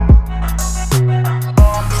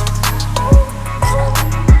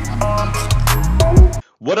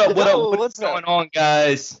What up? Yo, What's what's up? going on,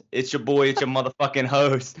 guys? It's your boy. It's your motherfucking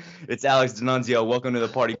host. It's Alex D'Annunzio. Welcome to the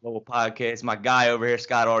Party Global Podcast. My guy over here,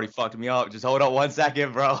 Scott, already fucked me up. Just hold up 1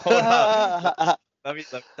 second, bro. Hold up. Let me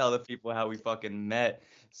tell the people how we fucking met.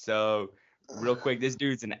 So, real quick, this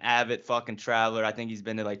dude's an avid fucking traveler. I think he's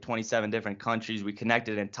been to like 27 different countries. We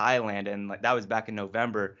connected in Thailand, and like that was back in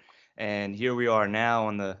November. And here we are now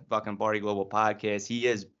on the fucking Party Global Podcast. He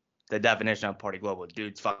is the definition of Party Global.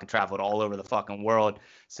 Dude's fucking traveled all over the fucking world.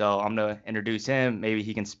 So I'm gonna introduce him. Maybe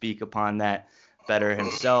he can speak upon that better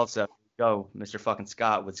himself. So go, Mr. fucking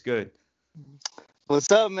Scott. What's good? What's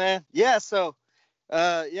up, man? Yeah,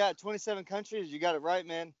 27 countries. You got it right,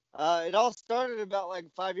 man. It all started about like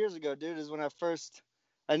 5 years ago, dude, is when I first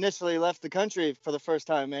initially left the country for the first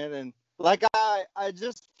time, man. And like I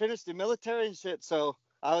just finished the military and shit, so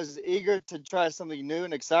I was eager to try something new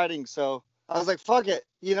and exciting. So I was like, fuck it.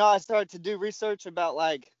 I started to do research about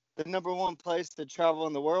like the number one place to travel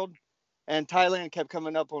in the world, and Thailand kept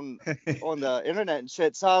coming up on the internet and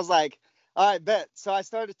shit. So I was like, all right, bet. So I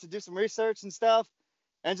started to do some research and stuff,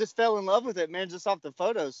 and just fell in love with it, man, just off the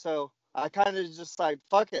photos. So I kind of just like,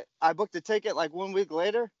 fuck it. I booked a ticket like 1 week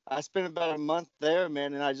later. I spent about a month there,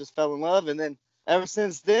 man, and I just fell in love. And then ever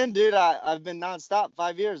since then, dude, I've been nonstop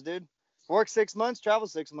 5 years, dude. Work 6 months, travel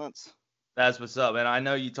 6 months. That's what's up. And I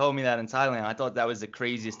know you told me that in Thailand. I thought that was the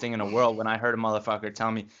craziest thing in the world when I heard a motherfucker tell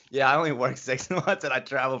me, yeah, I only work 6 months and I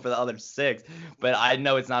travel for the other six. But I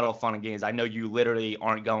know it's not all fun and games. I know you literally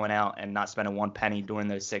aren't going out and not spending one penny during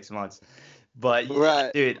those 6 months. But yeah,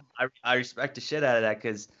 Right. dude, I respect the shit out of that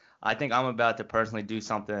because I think I'm about to personally do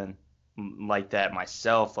something like that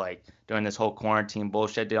myself. Like during this whole quarantine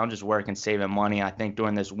bullshit, dude, I'm just working, saving money. I think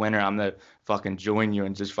during this winter, I'm gonna fucking join you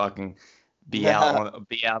and just fucking be out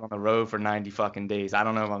on the road for 90 fucking days. I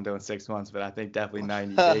don't know if I'm doing 6 months, but I think definitely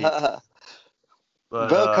 90 days. But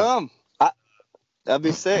Bro, come. That'd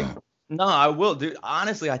be sick. no, I will, dude.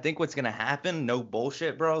 Honestly, I think what's gonna happen, no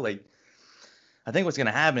bullshit, bro. Like I think what's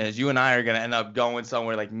gonna happen is you and I are gonna end up going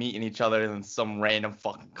somewhere like meeting each other in some random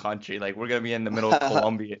fucking country. Like we're gonna be in the middle of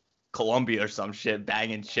Colombia or some shit,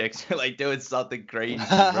 banging chicks, like doing something crazy,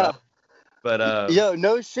 bro. But Yo,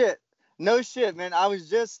 no shit. No shit, man.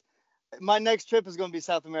 My next trip is going to be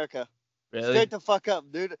South America. really, Straight the fuck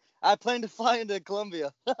up, dude. I plan to fly into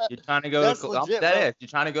Colombia. you trying to go to That's legit, that bro. is you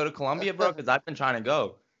trying to go to Colombia, bro? Because I've been trying to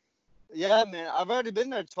go. Yeah, man. I've already been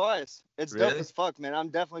there twice. It's dope Really? as fuck, man. I'm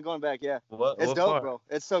definitely going back. Yeah. It's What dope, part? bro.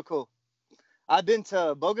 It's so cool. I've been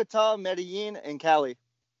to Bogota, Medellin, and Cali.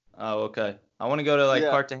 Oh, okay. I want to go to like Yeah.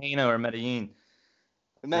 Cartagena or Medellin.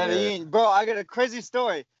 Yeah, Medellin. Bro, I got a crazy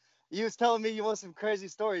story. You was telling me you want some crazy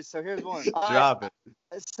stories, so here's one. All right. drop it.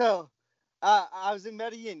 So, I was in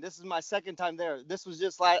Medellin. This is my second time there. This was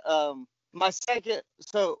just like my second.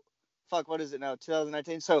 So, fuck, what is it now?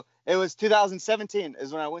 2019. So it was 2017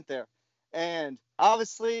 is when I went there, and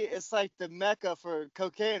obviously it's like the mecca for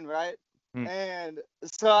cocaine, right? Hmm. And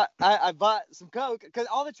so I bought some coke because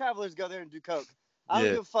all the travelers go there and do coke. I don't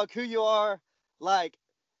Yeah. give a fuck who you are. Like,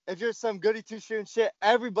 if you're some goody two shoe and shit,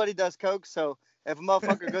 everybody does coke. So if a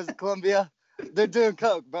motherfucker goes to Colombia, they're doing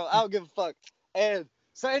coke, bro. I don't give a fuck. And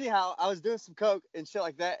so anyhow, I was doing some coke and shit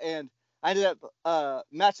like that, and I ended up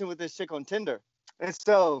matching with this chick on Tinder. And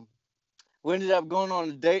so we ended up going on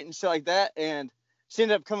a date and shit like that, and she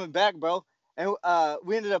ended up coming back, bro. And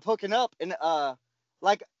we ended up hooking up, and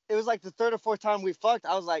like it was like the third or fourth time we fucked.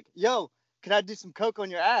 I was like, "Yo, can I do some coke on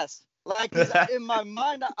your ass?" Like, 'cause in my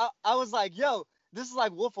mind, I was like, "Yo, this is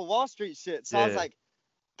like Wolf of Wall Street shit." So I was Yeah. like,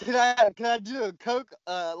 "Can I do a coke,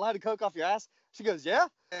 line of coke off your ass?" She goes, "Yeah."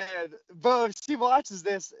 And bro, if she watches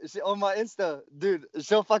this on my Insta, dude,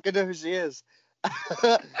 she'll fucking know who she is.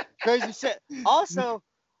 Crazy shit. Also,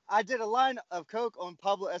 I did a line of coke on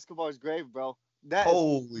Pablo Escobar's grave, bro. That is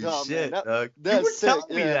Holy dumb, man. shit, Doug. You That's were sick.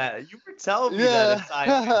 telling me Yeah. that. You were telling me that in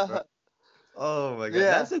Thailand, bro. Yeah. Oh my god.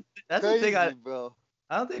 Yeah. That's the thing Crazy, bro.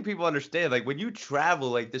 I don't think people understand. Like when you travel,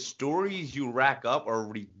 like the stories you rack up are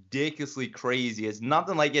ridiculously crazy. It's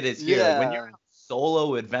nothing like it is here. Like when you're Yeah. out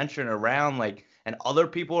solo adventuring around, like and other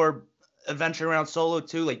people are adventuring around solo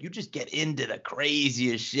too, like you just get into the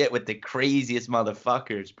craziest shit with the craziest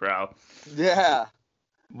motherfuckers, bro. Yeah.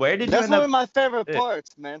 Where did you That's end one up? of my favorite Yeah.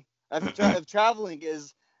 parts, man, of traveling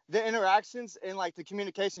is the interactions and like the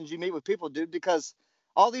communications you meet with people, dude. Because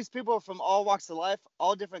all these people are from all walks of life,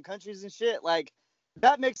 all different countries and shit. Like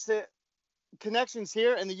that makes it connections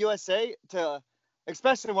here in the USA to,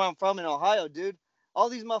 especially where I'm from in Ohio, dude. All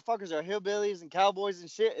these motherfuckers are hillbillies and cowboys and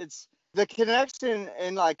shit. It's the connection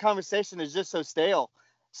and like conversation is just so stale.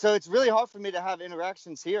 So it's really hard for me to have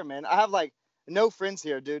interactions here, man. I have like no friends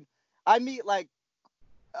here, dude. I meet like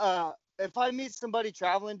if I meet somebody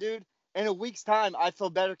traveling, dude, in a week's time, I feel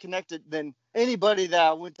better connected than anybody that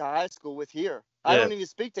I went to high school with here. I Yeah. don't even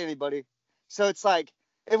speak to anybody. So it's like,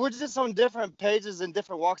 if we're just on different pages and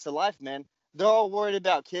different walks of life, man. They're all worried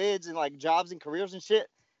about kids and like jobs and careers and shit.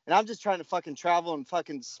 And I'm just trying to fucking travel and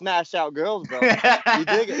fucking smash out girls, bro. You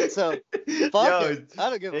dig it? So fuck Yo, it. I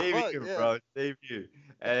don't give a same fuck. here, Yeah. bro. Same here.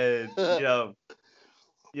 And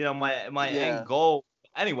my Yeah. end goal.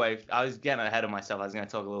 Anyway, I was getting ahead of myself. I was gonna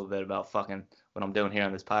talk a little bit about fucking what I'm doing here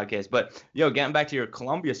on this podcast. But getting back to your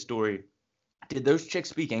Colombia story, did those chicks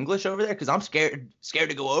speak English over there? Because I'm scared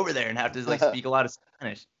to go over there and have to like speak a lot of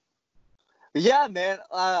Spanish. Yeah, man.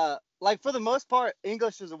 Like for the most part,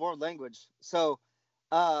 English is a world language. So,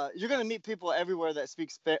 you're gonna meet people everywhere that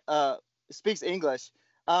speaks English.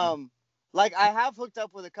 Like I have hooked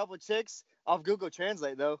up with a couple chicks off Google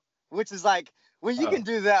Translate though, which is like when you can Oh,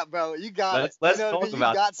 do that, bro, you got it. let's You know what I talk mean? You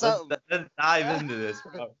about got let's, something. let's dive into this,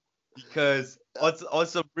 bro. Because on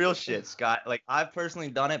some real shit, Scott. Like I've personally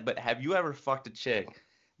done it, but have you ever fucked a chick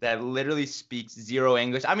that literally speaks zero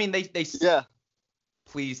English? I mean, they Yeah.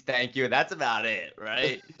 please, thank you. That's about it,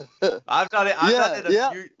 right? I've done it.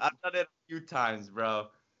 Yeah. I've done it a few times, bro.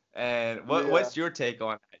 And Yeah. what's your take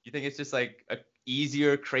on that? You think it's just like a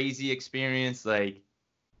easier, crazy experience? Like,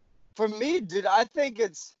 For me, dude, I think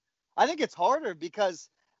it's harder because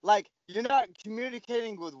like you're not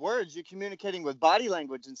communicating with words, you're communicating with body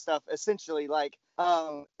language and stuff. Essentially, like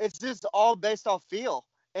it's just all based off feel.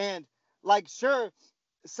 And like, sure,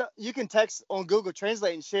 so you can text on Google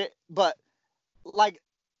Translate and shit, but like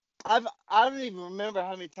I don't even remember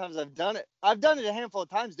how many times I've done it. I've done it a handful of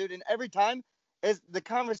times, dude, and every time is the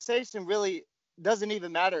conversation really doesn't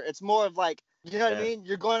even matter. It's more of like, you know what I yeah, mean?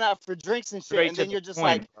 You're going out for drinks and shit, straight and to then the you're just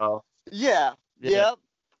like, point, bro. yeah, Yeah, yep.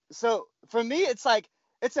 So for me, it's like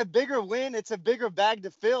it's a bigger win. It's a bigger bag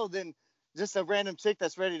to fill than just a random chick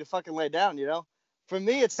that's ready to fucking lay down. You know, for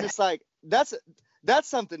me, it's just like that's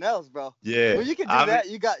something else, bro. yeah. When you can do I mean, that,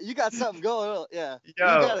 you got something going on. Yeah, you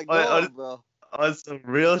got yo, it going, bro. on some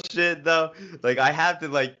real shit though, like I have to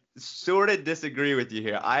like sort of disagree with you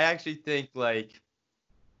here. I actually think like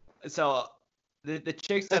so the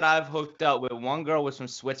chicks that I've hooked up with, one girl was from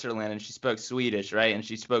Switzerland and she spoke Swedish, right? And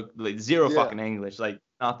she spoke like zero Yeah. fucking English, like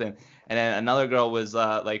nothing. And then another girl was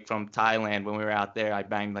like from Thailand. When we were out there, I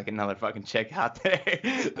banged like another fucking chick out there,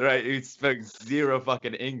 right? Who spoke zero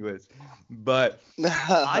fucking English. But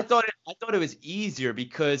I thought it was easier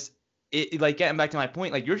because it like getting back to my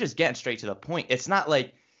point, like you're just getting straight to the point. It's not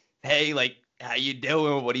like, hey, like how you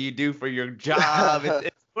doing? What do you do for your job?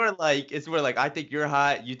 It's more like I think you're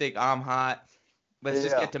hot, you think I'm hot. Let's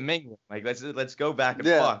just Yeah. get to mingling. Like let's go back and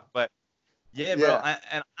Yeah. fuck. But yeah, bro. Yeah.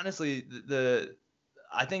 And honestly,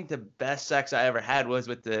 I think the best sex I ever had was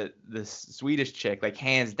with the Swedish chick, like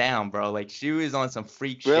hands down, bro. Like she was on some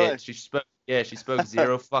freak Really? shit. She spoke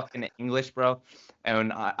zero fucking English, bro.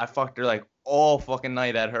 And I fucked her like all fucking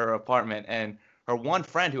night at her apartment. And her one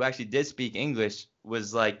friend who actually did speak English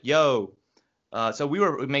was like, "Yo." So we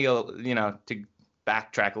make to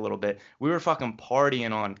backtrack a little bit. We were fucking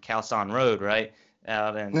partying on Khalsan Road, right?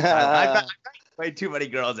 And I way too many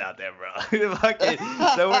girls out there, bro. Fucking,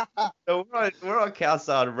 so we're on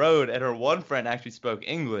Khalsan Road, and her one friend actually spoke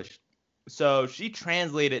English, so she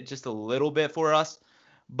translated just a little bit for us.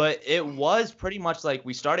 But it was pretty much like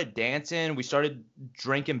we started dancing, we started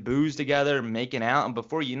drinking booze together, making out, and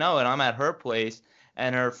before you know it, I'm at her place,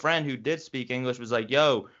 and her friend who did speak English was like,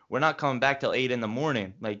 "Yo, we're not coming back till 8 in the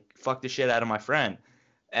morning. Like, fuck the shit out of my friend."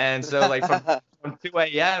 And so like from 2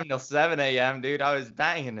 a.m. till 7 a.m., dude, I was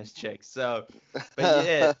banging this chick. So, but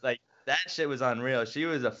yeah, like that shit was unreal. She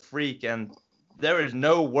was a freak, and there was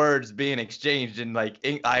no words being exchanged. And like,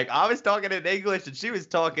 I was talking in English, and she was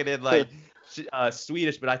talking in like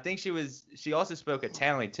Swedish. But I think she also spoke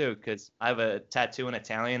Italian too, because I have a tattoo in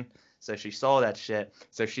Italian. So she saw that shit.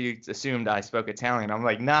 So she assumed I spoke Italian. I'm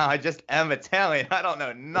like, nah, I just am Italian. I don't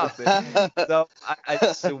know nothing. So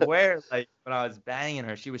I swear, like when I was banging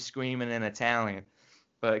her, she was screaming in Italian,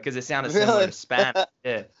 but because it sounded similar Really? to Spanish.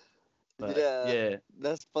 Yeah. But Yeah. yeah,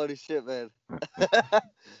 That's funny shit, man.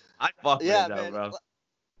 I fuck with Yeah, it though, man. bro.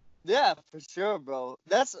 Yeah, for sure, bro.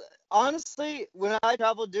 That's honestly when I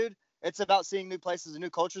travel, dude, it's about seeing new places and new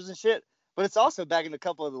cultures and shit. But it's also bagging a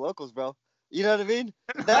couple of the locals, bro. You know what I mean?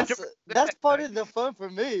 That's 100%. that's part of the fun for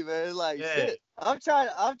me, man. Like Yeah. shit. I'm trying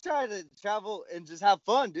to travel and just have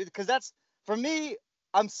fun, dude. Because that's for me.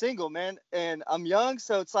 I'm single, man, and I'm young,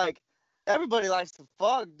 so it's like everybody likes to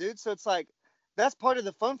fuck, dude. So it's like that's part of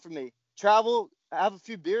the fun for me. Travel, have a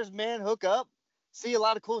few beers, man, hook up, see a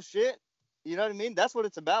lot of cool shit. You know what I mean? That's what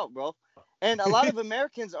it's about, bro. And a lot of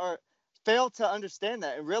Americans are fail to understand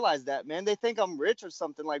that and realize that, man. They think I'm rich or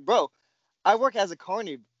something. Like, bro, I work as a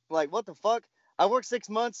carny. Like, what the fuck? I work 6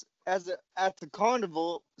 months at the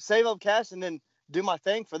carnival, save up cash, and then do my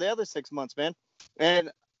thing for the other 6 months, man.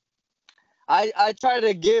 And I try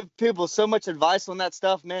to give people so much advice on that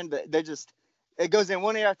stuff, man, but it goes in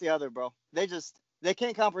one ear out the other, bro. They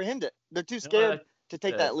can't comprehend it. They're too You know scared what to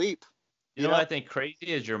take that leap. You know what I think crazy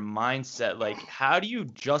is your mindset. Like, how do you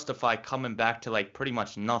justify coming back to like pretty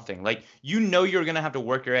much nothing? Like, you're gonna have to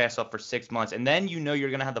work your ass off for 6 months, and then you're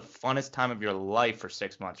gonna have the funnest time of your life for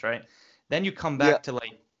 6 months, right? Then Yeah.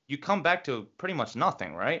 you come back to pretty much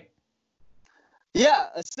nothing, right? Yeah,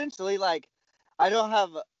 essentially, like, I don't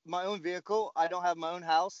have my own vehicle. I don't have my own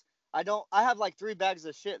house. I have like 3 bags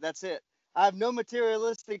of shit. That's it. I have no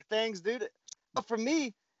materialistic things, dude. But for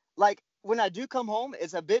me, like, when I do come home,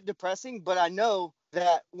 it's a bit depressing, but I know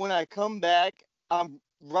that when I come back, I'm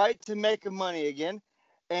right to making money again.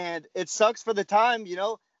 And it sucks for the time,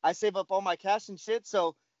 I save up all my cash and shit.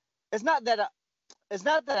 So it's not that it's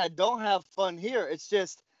not that I don't have fun here. It's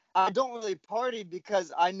just I don't really party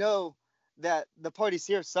because I know that the parties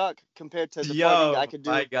here suck compared to the partying I Yo, could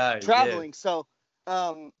my do guy, yeah. traveling. So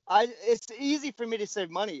I it's easy for me to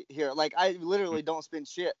save money here. Like, I literally don't spend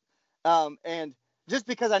shit. And just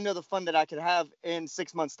because I know the fun that I could have in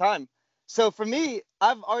 6 months time. So for me,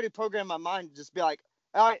 I've already programmed my mind to just be like,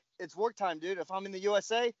 all right, it's work time, dude. If I'm in the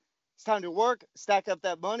USA, it's time to work, stack up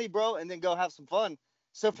that money, bro, and then go have some fun.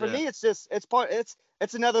 So for Yeah. me,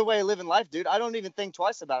 it's another way of living life, dude. I don't even think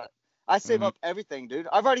twice about it. I save Mhm. up everything, dude.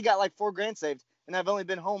 I've already got like 4 grand saved, and I've only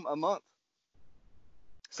been home a month.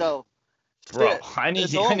 So, Bro, shit, it's I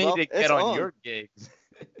on, need bro. to It's get on on. your gigs.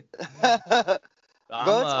 Bro,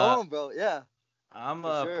 I'm it's on, bro. Yeah, I'm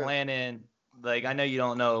for sure. planning, like, I know you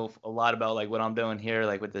don't know a lot about like what I'm doing here,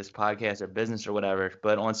 like with this podcast or business or whatever,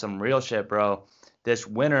 but on some real shit, bro. This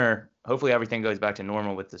winter, hopefully everything goes back to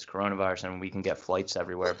normal with this coronavirus and we can get flights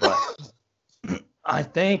everywhere. But I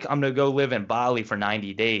think I'm gonna go live in Bali for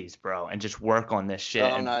 90 days, bro, and just work on this shit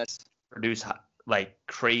Oh, and nice. produce like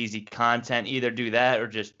crazy content. Either do that or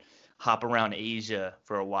just hop around Asia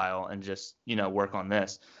for a while and just work on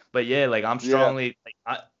this. But yeah, like I'm Yeah, strongly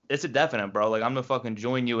like it's a definite, bro. Like I'm gonna fucking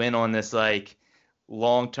join you in on this like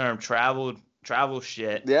long term travel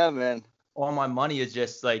shit. yeah, man. All my money is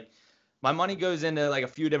just like my money goes into like a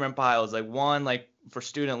few different piles. Like one, like for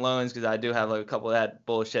student loans because I do have like a couple of that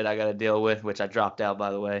bullshit I got to deal with, which I dropped out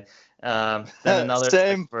by the way. Then another like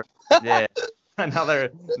Same. for yeah,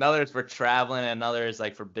 another is for traveling, and another is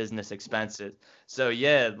like for business expenses. So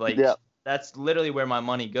yeah, like Yeah, that's literally where my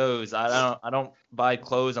money goes. I don't buy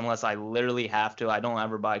clothes unless I literally have to. I don't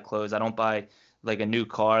ever buy clothes. I don't buy like a new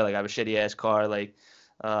car. Like I have a shitty ass car. Like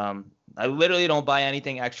I literally don't buy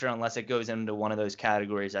anything extra unless it goes into one of those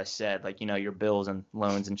categories I said, like your bills and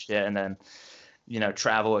loans and shit, and then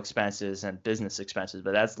travel expenses and business expenses.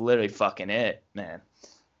 But that's literally fucking it, man.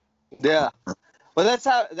 yeah. Well, that's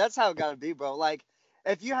how it gotta be, bro. Like,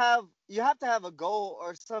 if you have to have a goal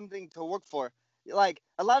or something to work for. Like,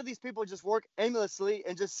 a lot of these people just work aimlessly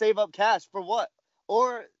and just save up cash for what?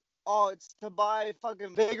 Or, oh, it's to buy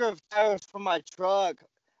fucking bigger tires for my truck.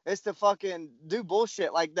 It's to fucking do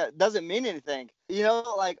bullshit like that doesn't mean anything.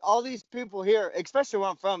 Like, all these people here, especially where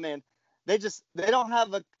I'm from, man, they don't have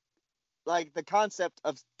like the concept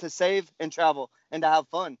of to save and travel and to have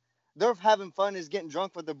fun. They're having fun is getting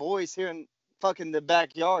drunk with the boys here in fucking the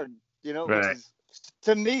backyard, which Right. is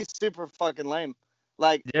to me super fucking lame.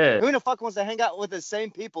 Like, Yeah. who in the fuck wants to hang out with the same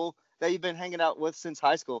people that you've been hanging out with since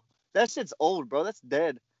high school? That shit's old, bro. That's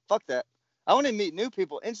dead. Fuck that. I want to meet new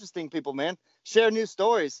people, interesting people, man. Share new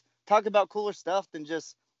stories, talk about cooler stuff than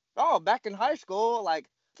just, oh, back in high school, like,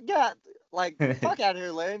 forget, like, fuck out of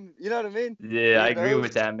here, lame. You know what I mean? Yeah, I agree Weirdos.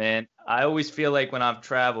 with that, man. I always feel like when I've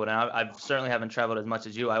traveled, and I certainly haven't traveled as much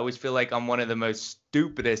as you, I always feel like I'm one of the most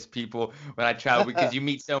stupidest people when I travel because you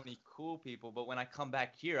meet so many cool people. But when I come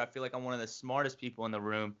back here, I feel like I'm one of the smartest people in the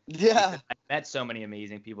room because Yeah. I met so many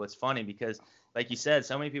amazing people. It's funny because, like you said,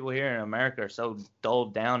 so many people here in America are so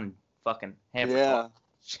dulled down and fucking half retarded. Yeah.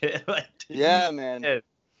 Shit, like, Yeah, man. yeah,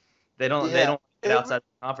 they Yeah. don't get outside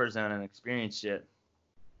the comfort zone and experience shit.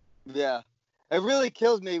 Yeah. It really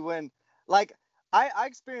kills me when, like, I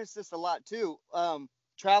experience this a lot too.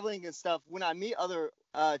 Traveling and stuff. When I meet other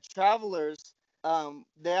travelers,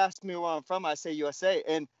 they ask me where I'm from. I say USA,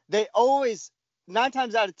 and they always 9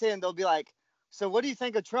 times out of 10 they'll be like, "So what do you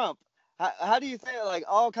think of Trump? How do you think like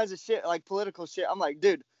all kinds of shit, like political shit?" I'm like,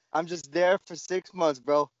 dude, I'm just there for 6 months,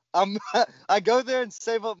 bro. I go there and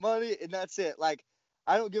save up money, and that's it. Like,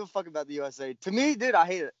 I don't give a fuck about the USA. To me, dude, I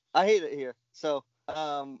hate it. I hate it here. So,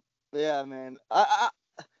 yeah, man.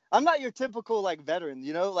 I'm not your typical like veteran,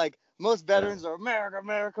 like most Yeah. veterans are America,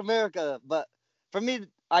 America, America. But for me,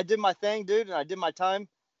 I did my thing, dude, and I did my time.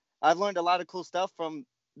 I've learned a lot of cool stuff from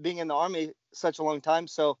being in the Army such a long time.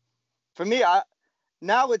 So for me, I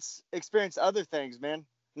now it's experience other things, man.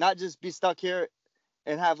 Not just be stuck here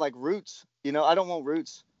and have like roots. You know, I don't want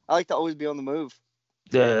roots. I like to always be on the move.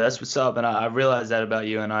 Yeah, that's what's up, and I realized that about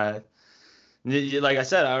you, and like I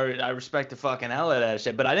said, I respect the fucking hell out of that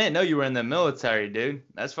shit, but I didn't know you were in the military, dude.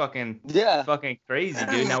 That's Yeah. fucking crazy,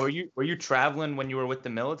 dude. Now, were you traveling when you were with the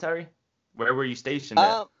military? Where were you stationed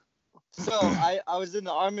at? Um. So I was in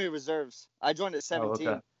the Army Reserves. I joined at Oh,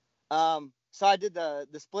 okay. 17. So I did the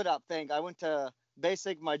split up thing. I went to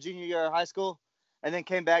basic my junior year of high school, and then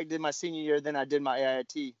came back, did my senior year. Then I did my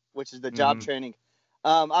AIT, which is the job Mhm. training.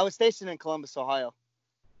 I was stationed in Columbus, Ohio.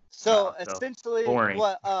 So Oh, so essentially, boring.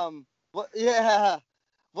 what yeah,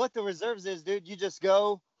 what the reserves is, dude. You just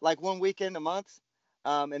go like one weekend a month,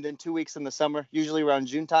 and then 2 weeks in the summer, usually around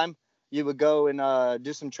June time. You would go and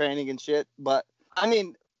do some training and shit. But I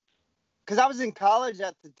mean, because I was in college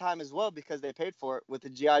at the time as well, because they paid for it with the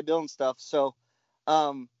GI Bill and stuff. So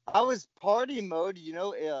I was party mode,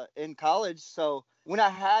 in college. So when I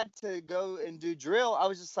had to go and do drill, I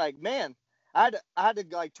was just like, man, I had to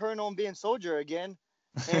like turn on being soldier again.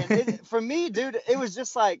 And for me, dude, it was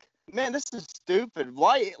just like, man, this is stupid.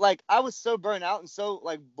 Why? Like, I was so burnt out and so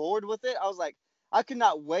like bored with it. I was like, I could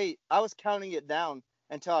not wait. I was counting it down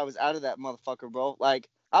until I was out of that motherfucker, bro. Like,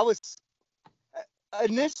 I was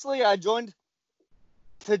initially I joined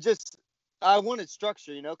to just I wanted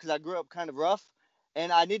structure, because I grew up kind of rough,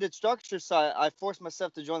 and I needed structure, so I forced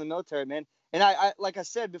myself to join the military, man. And I like I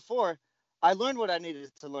said before, I learned what I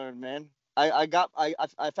needed to learn, man. I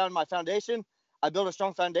found my foundation. I built a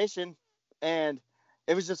strong foundation, and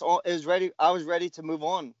it was ready. I was ready to move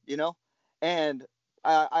on, and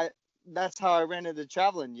I that's how I ran into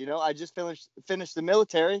traveling. I just finished the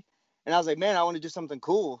military, and I was like, man, I want to do something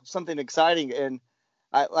cool, something exciting, and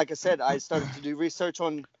like I said, I started to do research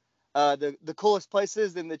on the coolest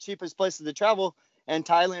places and the cheapest places to travel, and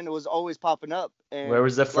Thailand was always popping up. Where And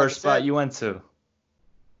was the like I first spot said, you went to?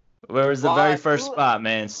 Where was the well, very I first flew spot,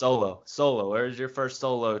 man? Solo. Where was your first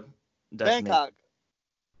solo destination? Bangkok,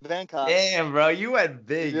 Bangkok. Damn, bro, you went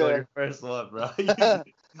big on Yeah, your first one, bro. You fuck.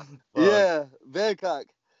 yeah, Bangkok.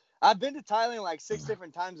 I've been to Thailand like 6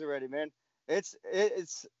 different times already, man. It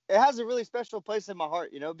has a really special place in my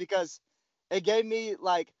heart, because it gave me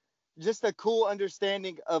like just a cool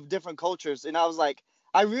understanding of different cultures, and I was like,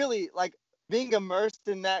 I really like being immersed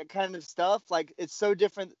in that kind of stuff. Like, it's so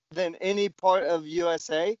different than any part of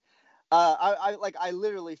USA. I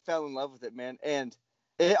literally fell in love with it, man, and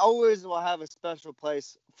it always will have a special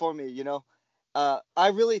place for me. I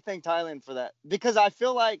really thank Thailand for that, because I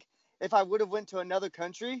feel like if I would have went to another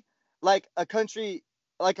country, like a country,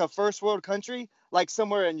 like a first world country, like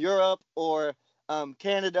somewhere in Europe or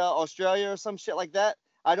Canada, Australia, or some shit like that,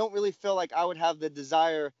 I don't really feel like I would have the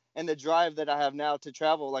desire and the drive that I have now to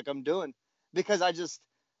travel like I'm doing, because I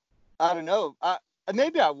don't know.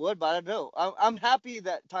 Maybe I would, but I don't know. I'm happy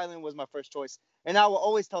that Thailand was my first choice, and I will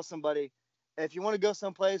always tell somebody, if you want to go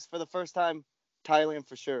someplace for the first time, Thailand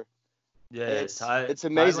for sure. Yeah, It's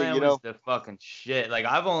amazing, Thailand was the fucking shit. Like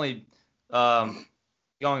I've only um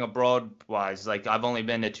going abroad wise, like I've only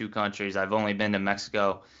been to two countries. I've only been to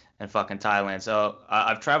Mexico and fucking Thailand. So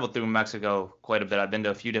I've traveled through Mexico quite a bit. I've been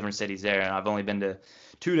to a few different cities there, and I've only been to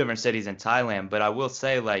two different cities in Thailand. But I will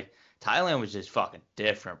say, like, Thailand was just fucking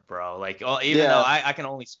different, bro. Like, even though Yeah. I can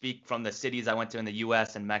only speak from the cities I went to in the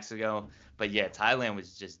U.S. and Mexico, but yeah, Thailand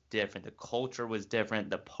was just different. The culture was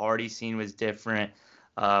different. The party scene was different.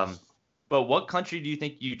 Um, but what country do you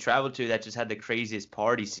think you traveled to that just had the craziest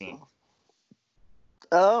party scene?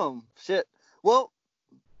 Shit. Well,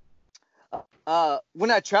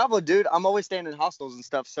 when I travel, dude, I'm always staying in hostels and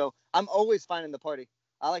stuff, so I'm always finding the party.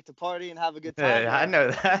 I like to party and have a good time, I man.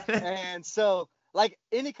 know that. And so, like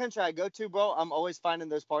any country I go to, bro, I'm always finding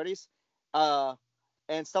those parties, uh,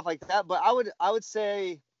 and stuff like that. But I would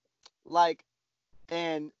say, like,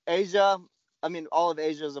 in Asia, I mean, all of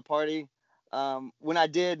Asia is a party. When I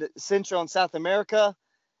did Central and South America,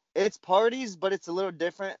 it's parties, but it's a little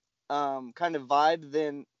different kind of vibe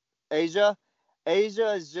than Asia.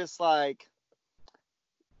 Asia is just like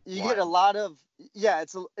you get a Wild. lot of yeah,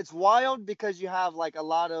 it's wild because you have like a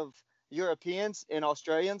lot of Europeans and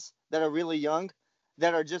Australians that are really young,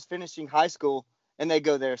 that are just finishing high school, and they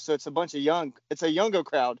go there. So it's a younger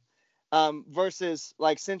crowd. Versus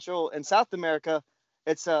like Central and South America,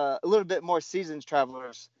 it's a little bit more seasoned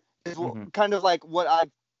travelers. It's Hmm. kind of like what I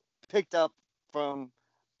picked up from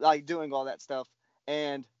like doing all that stuff.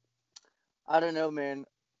 And I don't know, man.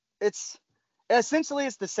 It's essentially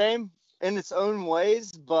it's the same in its own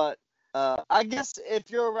ways, but I guess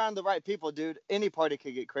if you're around the right people, dude, any party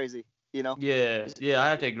could get crazy. you know? Yeah, I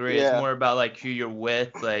have to agree. It's Yeah. more about like who you're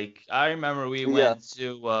with. Like I remember we Yeah. went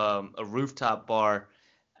to a rooftop bar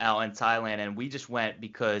out in Thailand, and we just went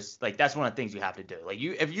because like that's one of the things you have to do. Like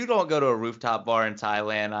if you don't go to a rooftop bar in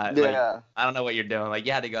Thailand, Yeah. I don't know what you're doing. Like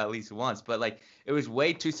you had to go at least once, but like it was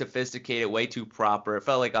way too sophisticated, way too proper. It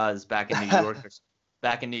felt like I was back in New York or some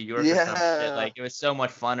shit. Yeah. Like it was so much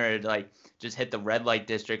funner to like just hit the red light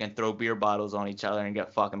district and throw beer bottles on each other and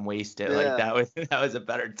get fucking wasted. Like Yeah. that was a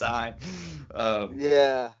better time. Um,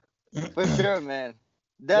 Yeah. For sure, man.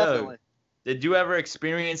 yo, Definitely. did you ever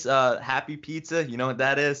experience Happy Pizza? You know what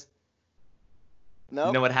that is? You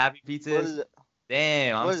know Nope. what Happy Pizza What is? is it?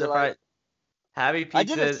 Damn, I'm What is it like? surprised. Happy I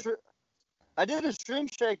did Pizza. I did a shroom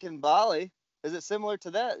shake in Bali. Is it similar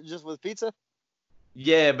to that, just with pizza?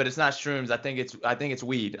 Yeah, but it's not shrooms. I think it's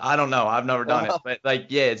weed. I don't know. I've never done it, Oh, but like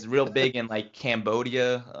yeah, it's real big in like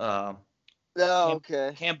Cambodia. oh, Cam-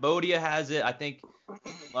 okay. Cambodia has it. I think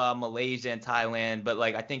Malaysia and Thailand, but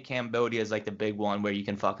like I think Cambodia is like the big one where you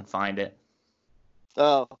can fucking find it.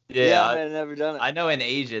 Oh, yeah, Yeah, man, I've never done I know in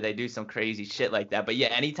Asia they do some crazy shit like that. But yeah,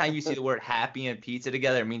 anytime you see the word happy and pizza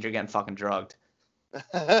together, it means you're getting fucking drugged.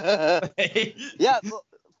 it. Yeah, well,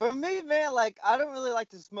 for me, man, like I don't really like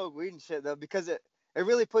to smoke weed and shit though because it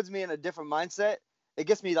really puts me in a different mindset. It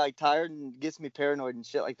gets me like tired and gets me paranoid and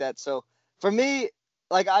shit like that. So for me,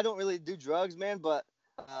 like I don't really do drugs, man. But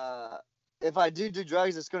uh, if I do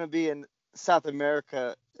drugs, it's gonna be in South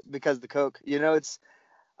America because of the coke. You know, it's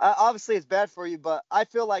obviously it's bad for you, but I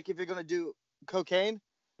feel like if you're gonna do cocaine,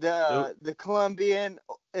 Nope. the Colombian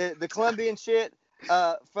shit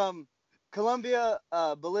from Colombia,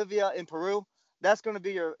 Bolivia, and Peru, that's gonna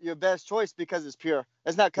be your best choice because it's pure.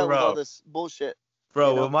 It's not cut with all Bro, this bullshit. You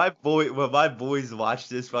bro, know? when my boys watch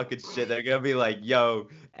this fucking shit, they're gonna be like, "Yo,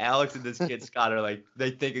 Alex and this kid Scott are like, they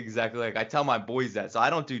think exactly like." I tell my boys that, so I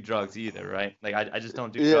don't do drugs either, right? Like, I just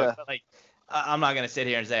don't do drugs. Yeah. But like, I'm not gonna sit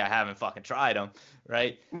here and say I haven't fucking tried them,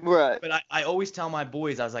 right? Right. But I always tell my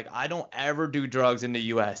boys, I was like, I don't ever do drugs in the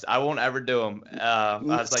U.S. I won't ever do them. I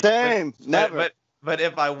was like, Same. but Never. but but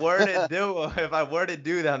if I were to if I were to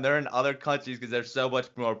do them, they're in other countries because they're so much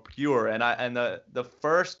more pure. And the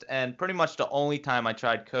first and pretty much the only time I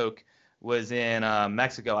tried coke was in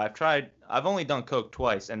Mexico. I've only done coke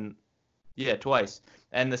twice, and yeah, twice.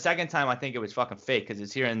 And the second time I think it was fucking fake because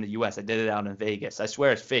it's here in the U.S. I did it out in Vegas. I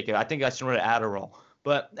swear it's fake. I think I snorted Adderall.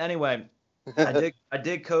 But anyway, I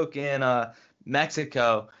did coke in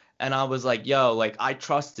Mexico, and I was like, yo, like I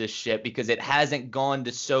trust this shit because it hasn't gone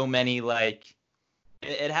to so many like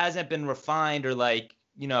it hasn't been refined or like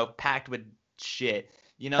packed with shit.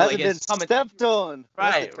 Like Hasn't been it's coming. stepped on.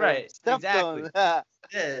 That's the Right, term. right, Stepped exactly. on.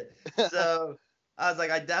 Yeah. So I was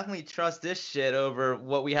like, I definitely trust this shit over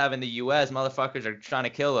what we have in the U.S. Motherfuckers are trying to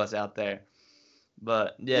kill us out there.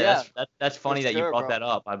 But yeah, Yeah, that's for funny that you sure, brought bro. that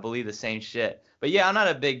up. I believe the same shit. But yeah, I'm not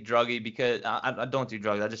a big druggie because I don't do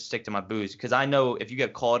drugs. I just stick to my booze because I know if you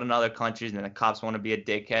get caught in other countries and the cops want to be a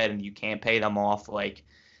dickhead and you can't pay them off, like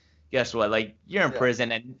guess what? Like you're in Yeah.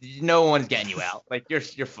 prison and no one's getting you out. Like you're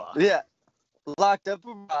fucked. Yeah. Locked up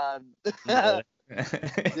abroad. Yeah.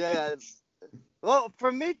 Yeah. Well,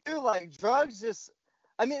 for me too, like drugs just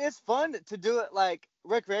I mean, it's fun to do it like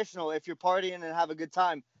recreational if you're partying and have a good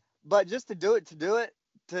time. But just to do it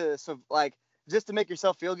to so like just to make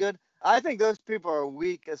yourself feel good, I think those people are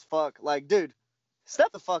weak as fuck. Like, dude,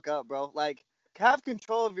 step the fuck up, bro. Like, have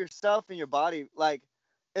control of yourself and your body. Like,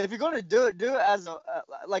 if you're gonna do it as a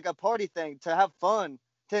like a party thing to have fun,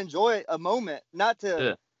 to enjoy a moment, not to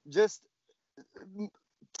Yeah. just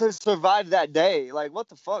to survive that day. Like, what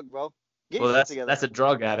the fuck, bro? Get your Well, shit together. that's a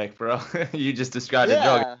drug addict, bro. You just described a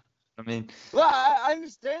drug. Yeah. I mean, Well, I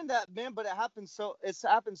understand that, man, but it's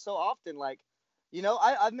happened so often. Like,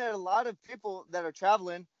 I've met a lot of people that are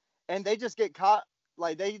traveling and they just get caught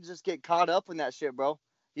caught up in that shit, bro.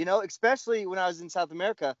 Especially when I was in South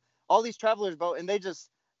America, all these travelers, bro, and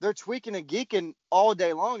they're tweaking and geeking all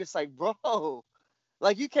day long. It's like, bro,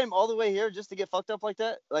 like you came all the way here just to get fucked up like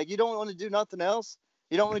that? Like you don't want to do nothing else?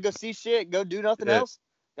 You don't want to go see shit, go do nothing yeah. else?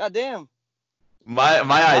 God damn. My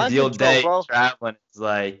Mind ideal control, day bro. traveling is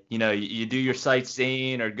like, you do your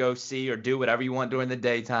sightseeing or go see or do whatever you want during the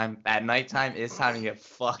daytime. At nighttime, it's time to get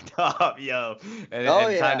fucked up, yo, and, Oh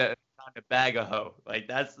and time yeah. to bag a hoe. Like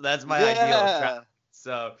that's my ideal travel. Yeah.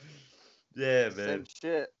 So yeah, Same man.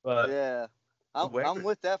 shit. But Yeah. where I'm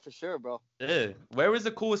with that for sure, bro. where was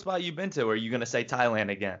the coolest spot you've been to? Or are you gonna say Thailand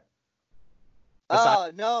again?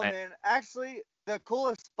 Besides, Oh no, Thailand. man. Actually, the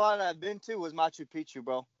coolest spot I've been to was Machu Picchu,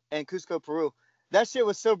 bro, and Cusco, Peru. That shit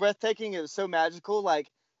was so breathtaking. It was so magical. Like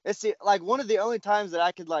like one of the only times that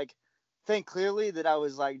I could like think clearly that I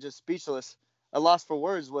was like just speechless. a loss for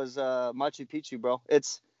words was Machu Picchu, bro.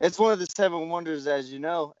 It's one of the seven wonders, as you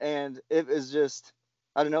know, and it was just,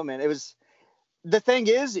 I don't know, man. It was, the thing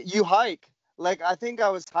is, you hike. Like, I think I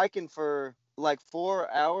was hiking for like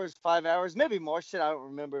 4 hours, 5 hours, maybe more. Shit, I don't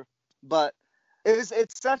remember. But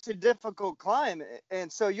it's such a difficult climb,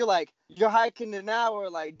 and so you're hiking an hour,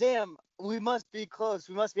 like, damn, we must be close,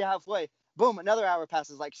 we must be halfway. Boom, another hour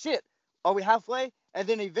passes, like, shit, are we halfway? And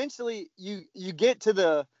then eventually you get to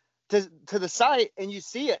the site and you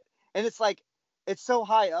see it, and it's like, it's so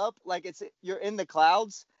high up, like you're in the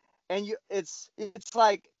clouds, and it's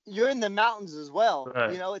like you're in the mountains as well.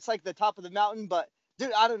 Right. You know, it's like the top of the mountain, but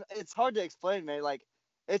dude, I don't. It's hard to explain, man. Like,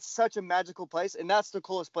 it's such a magical place, and that's the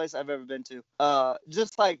coolest place I've ever been to.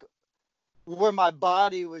 Just like where my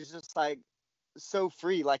body was just like so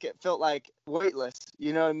free, like it felt like weightless.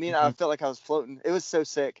 You know what I mean? I felt like I was floating. It was so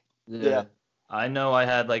sick. Yeah. I know I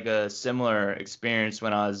had like a similar experience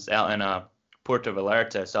when I was out in Puerto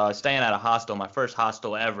Vallarta. So I was staying at a hostel, my first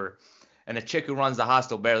hostel ever. And the chick who runs the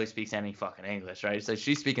hostel barely speaks any fucking English, right? So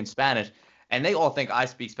she's speaking Spanish. And they all think I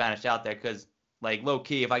speak Spanish out there because, like, low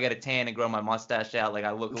key, if I get a tan and grow my mustache out, like,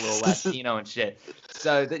 I look a little Latino and shit.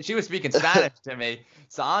 So she was speaking Spanish to me.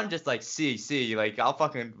 So I'm just like, see, like, I'll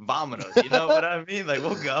fucking vomit, you know what I mean? Like,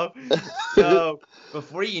 we'll go. So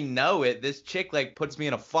before you know it, this chick, like, puts me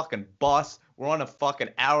in a fucking bus. We're on a fucking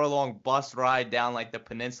hour-long bus ride down, like, the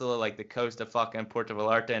peninsula, like, the coast of fucking Puerto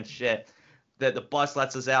Vallarta and shit. The bus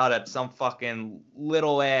lets us out at some fucking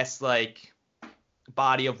little-ass, like,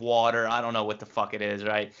 body of water. I don't know what the fuck it is,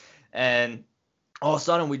 right? And all of a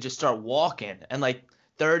sudden, we just start walking. And, like,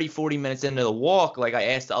 30, 40 minutes into the walk, like, I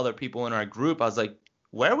asked the other people in our group, I was like,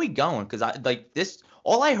 where are we going? Because,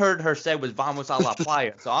 all I heard her say was vamos a la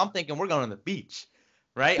playa. So I'm thinking we're going to the beach,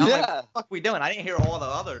 right? I'm like, what the fuck are we doing? I didn't hear all the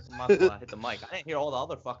other, I hit the mic. I didn't hear all the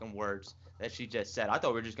other fucking words that she just said. I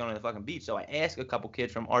thought we were just going to the fucking beach. So I asked a couple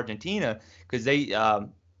kids from Argentina because they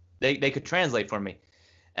could translate for me.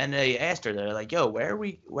 And they asked her, they're like, yo, where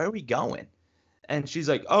are we going? And she's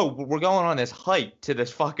like, oh, we're going on this hike to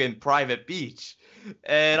this fucking private beach.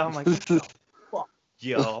 And I'm like, what the fuck,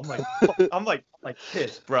 yo? I'm like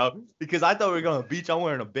pissed, bro. Because I thought we were going to the beach. I'm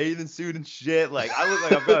wearing a bathing suit and shit. Like, I look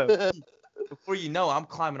like I'm going to the beach. Before you know, I'm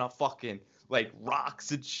climbing up fucking, like,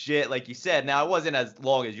 rocks and shit, like you said. Now, it wasn't as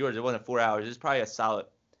long as yours. It wasn't 4 hours. It was probably a solid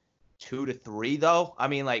 2 to 3, though. I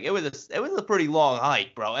mean, like, it was a pretty long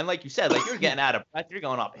hike, bro. And like you said, like, you're getting out of breath. You're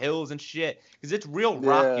going up hills and shit. Because it's real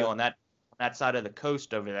rocky on that side of the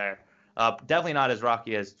coast over there. Definitely not as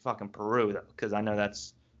rocky as fucking Peru, though, because I know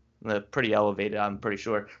that's pretty elevated, I'm pretty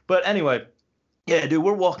sure. But anyway, yeah, dude,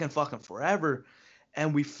 we're walking fucking forever.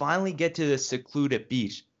 And we finally get to this secluded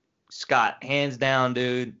beach. Scott, hands down,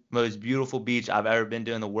 dude, most beautiful beach I've ever been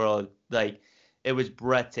to in the world. Like, it was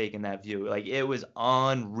breathtaking, that view. Like, it was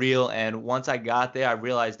unreal. And once I got there, I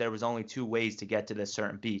realized there was only 2 ways to get to this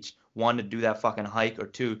certain beach. 1, to do that fucking hike, or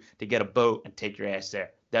 2, to get a boat and take your ass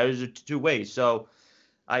there. Those are 2 ways. So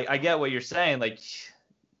I get what you're saying. Like,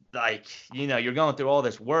 you know, you're going through all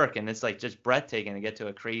this work, and it's, like, just breathtaking to get to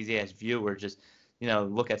a crazy-ass view or just, you know,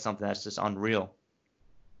 look at something that's just unreal.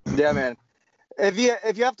 Yeah, man. If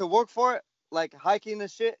you have to work for it, like hiking and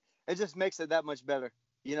shit, it just makes it that much better,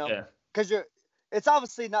 you know? Yeah. Because it's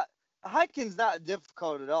obviously not, hiking's not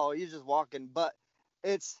difficult at all. You're just walking, but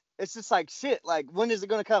it's just like, shit, like, when is it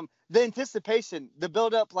going to come? The anticipation, the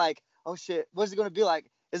build up, like, oh shit, what's it going to be like?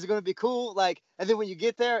 Is it going to be cool? Like, and then when you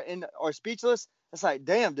get there and are speechless, it's like,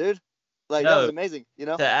 damn, dude. Like, that was amazing, you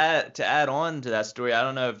know? To add on to that story, I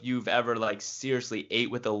don't know if you've ever, like, seriously ate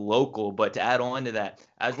with a local, but to add on to that,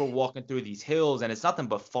 as we're walking through these hills, and it's nothing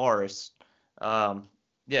but forest,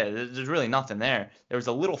 there's really nothing there. There was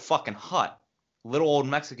a little fucking hut. Little old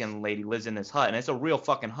Mexican lady lives in this hut, and it's a real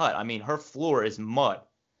fucking hut. I mean, her floor is mud,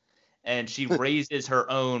 and she raises her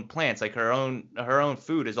own plants, like her own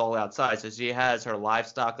food is all outside. So she has her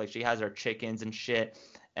livestock, like she has her chickens and shit.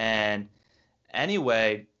 And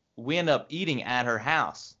anyway, we end up eating at her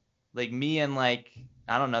house, like me and, like,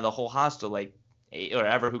 I don't know, the whole hostel, like 8 or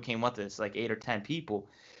ever who came with us, like 8 or 10 people.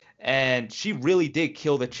 And she really did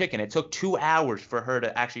kill the chicken. It took 2 hours for her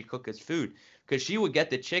to actually cook us food, because she would get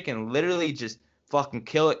the chicken, literally just fucking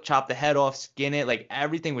kill it, chop the head off, skin it, like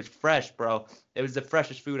everything was fresh, bro. It was the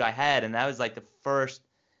freshest food I had, and that was like the first,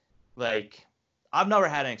 like, I've never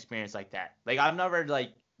had an experience like that. Like, I've never,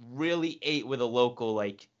 like, really ate with a local,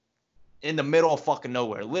 like, in the middle of fucking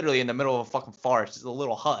nowhere, literally in the middle of a fucking forest, just a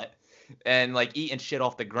little hut, and, like, eating shit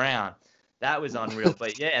off the ground. That was unreal.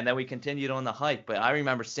 But yeah, and then we continued on the hike. But I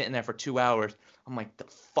remember sitting there for 2 hours. I'm like, the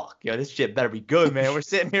fuck, yo, this shit better be good, man. We're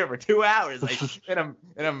sitting here for 2 hours. Like,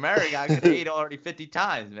 in America, I could have ate already 50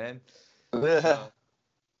 times, man. Yeah.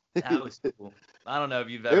 That was cool. I don't know if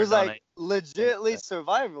you've It ever was done like anything like legitly that.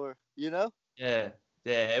 Survivor, Yeah,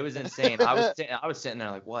 yeah, it was insane. I was sitting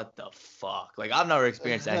there like, what the fuck? Like, I've never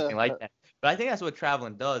experienced anything like that. But I think that's what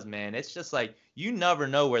traveling does, man. It's just like you never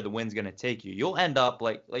know where the wind's gonna take you. You'll end up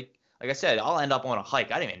like I said, I'll end up on a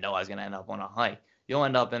hike. I didn't even know I was gonna end up on a hike. You'll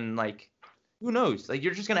end up in like, who knows? Like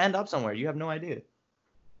you're just gonna end up somewhere. You have no idea.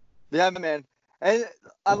 Yeah, man. And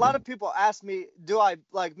a lot of people ask me, do I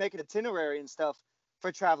like make an itinerary and stuff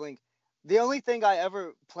for traveling? The only thing I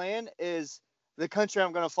ever plan is the country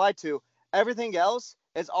I'm going to fly to. Everything else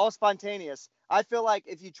is all spontaneous. I feel like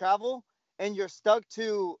if you travel and you're stuck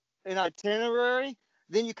to an itinerary,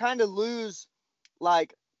 then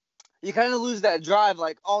like you kind of lose that drive.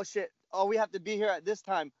 Like, oh shit, oh we have to be here at this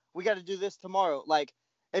time. We got to do this tomorrow. Like,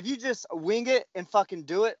 if you just wing it and fucking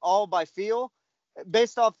do it all by feel,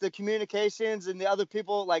 based off the communications and the other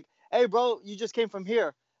people, like, hey bro, you just came from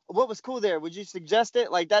here, what was cool there, would you suggest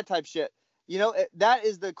it, like that type shit. That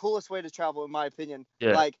is the coolest way to travel in my opinion.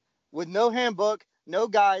 Yeah. Like, with no handbook, no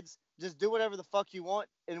guides, just do whatever the fuck you want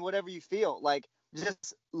and whatever you feel like.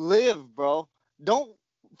 Just live, bro. Don't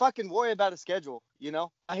fucking worry about a schedule. I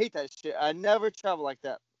hate that shit. I never travel like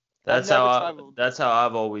that. I've never traveled. That's how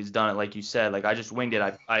I've always done it. Like you said, like I just winged it.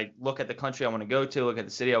 I look at the country I want to go to, look at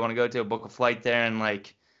the city I want to go to, book a flight there, and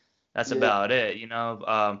like that's Yeah, about it, you know.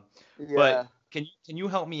 But yeah, can you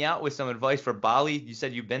help me out with some advice for Bali? You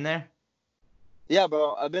said you've been there. yeah,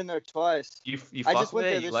 bro. I've been there twice. You I fuck just with went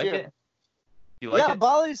it? there You this like year. it? You like Yeah, it?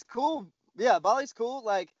 Bali's cool. Yeah, Bali's cool.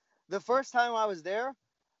 Like, the first time I was there,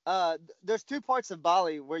 there's two parts of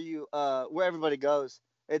Bali where everybody goes.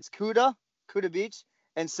 It's Kuta Beach,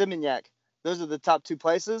 and Seminyak. Those are the top two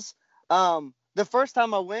places. The first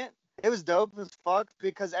time I went, it was dope as fuck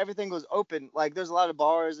because everything was open. Like, there's a lot of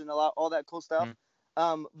bars and all that cool stuff.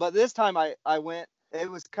 Mm. But this time I went, it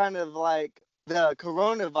was kind of like the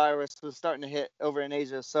coronavirus was starting to hit over in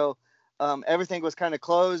Asia. So everything was kind of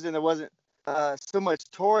closed and there wasn't so much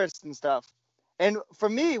tourists and stuff. And for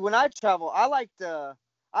me, when I travel, I like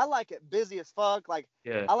it busy as fuck. Like,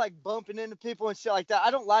 Yeah. I like bumping into people and shit like that.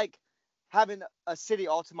 I don't like having a city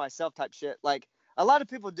all to myself type shit. Like, a lot of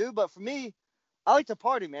people do, but for me, I like to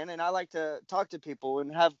party, man, and I like to talk to people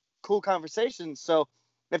and have cool conversations. So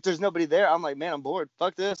if there's nobody there, I'm like, man, I'm bored.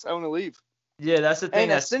 Fuck this. I want to leave. Yeah, that's the thing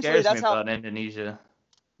And that essentially, scares me that's how. about Indonesia.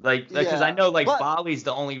 Like, cause I Yeah, know like but Bali's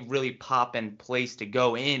the only really poppin' place to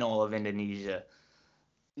go in all of Indonesia.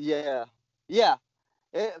 yeah, yeah.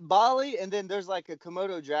 Bali, and then there's like a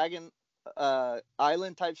Komodo dragon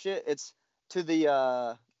island type shit. It's to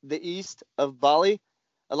the east of Bali.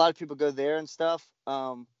 A lot of people go there and stuff.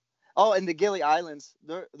 Oh, and the Gili Islands,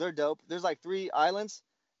 they're dope. There's like three islands: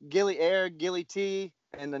 Gili Air, Gili T,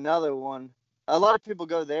 and another one. A lot of people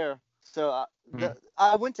go there. So Mm.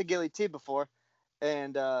 I went to Gili T before,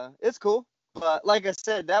 and it's cool. But like I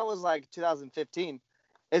said, that was like 2015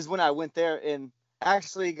 is when I went there and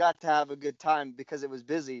actually got to have a good time because it was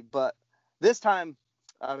busy. But this time,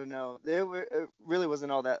 I don't know. It really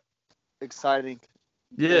wasn't all that exciting,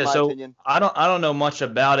 in Yeah, my so opinion. I don't know much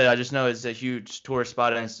about it. I just know it's a huge tourist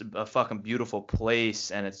spot and it's a fucking beautiful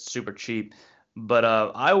place and it's super cheap. But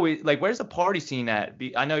I always like where's the party scene at?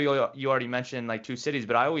 I know you already mentioned like two cities,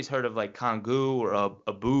 but I always heard of like Canggu or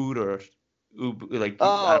Ubud or like I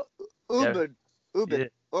don't, Oh, yeah, Ubud, yeah. Ubud,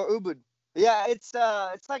 or Ubud. Yeah, it's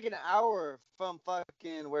like an hour from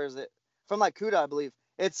fucking, where is it? From like Kuta, I believe.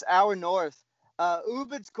 It's hour north.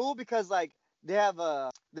 Ubud's cool because like they have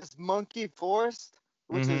this monkey forest,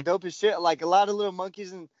 which is Mm-hmm. dope as shit. Like, a lot of little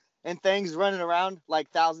monkeys and things running around, like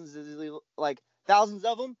thousands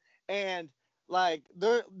of them, and like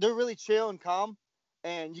they're really chill and calm.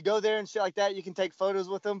 And you go there and shit like that. You can take photos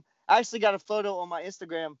with them. I actually got a photo on my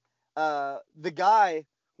Instagram. The guy,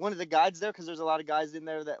 one of the guides there, because there's a lot of guys in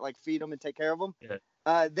there that like feed them and take care of them.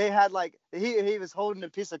 Yeah. They had like he was holding a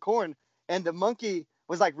piece of corn, and the monkey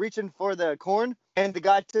was like reaching for the corn, and the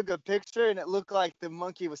guy took a picture, and it looked like the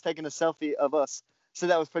monkey was taking a selfie of us. So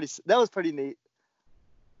that was pretty neat.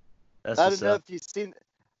 That's I what's don't know up. if you've seen.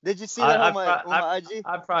 Did you see that I on I've, my pro- on I've my IG?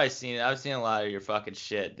 I've probably seen it. I've seen a lot of your fucking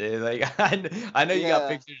shit, dude. Like I know you got Yeah,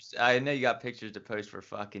 pictures. I know you got pictures to post for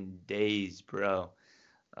fucking days, bro.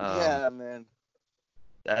 Um, yeah, man.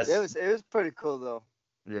 It that's was it was pretty cool though.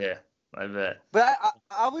 yeah, I bet. But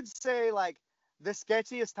I would say like the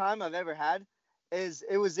sketchiest time I've ever had is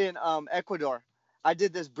it was in Ecuador. I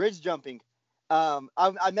did this bridge jumping.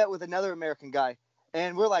 I met with another American guy,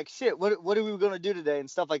 and we're like, shit, what are we gonna do today and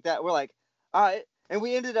stuff like that. We're like, all right, and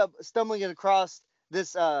we ended up stumbling across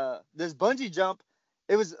this bungee jump.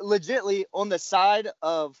 It was legitly on the side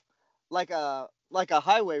of like a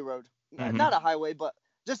highway road, Hmm. not a highway, but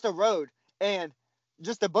just a road, and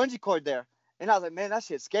just a bungee cord there. And I was like, man, that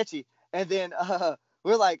shit's sketchy. And then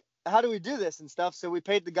we're like, how do we do this and stuff? So we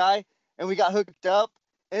paid the guy and we got hooked up.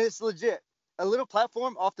 And it's legit. A little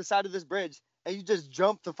platform off the side of this bridge. And you just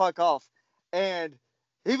jump the fuck off. And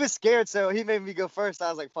he was scared, so he made me go first. I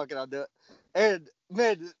was like, fuck it, I'll do it. And,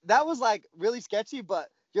 man, that was, like, really sketchy, but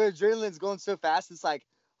your adrenaline's going so fast. It's like,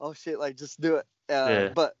 oh, shit, like, just do it.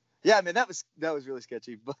 But, yeah, man, that was really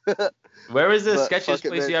sketchy. Where was the sketchiest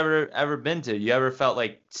place you ever been to? You ever felt,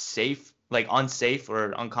 like, safe, like, unsafe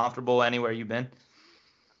or uncomfortable anywhere you've been?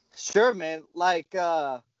 Sure, man. Like,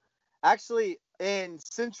 actually, in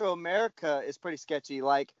Central America, it's pretty sketchy.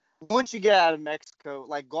 Like, once you get out of Mexico,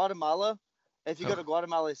 like Guatemala, if you go to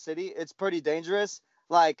Guatemala City, it's pretty dangerous.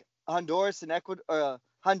 Like Honduras and Ecuador,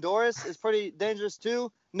 Honduras is pretty dangerous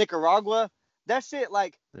too. Nicaragua, that shit.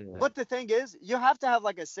 Like, but the thing is, you have to have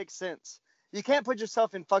like a sixth sense. You can't put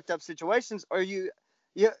yourself in fucked up situations, or you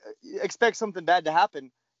expect something bad to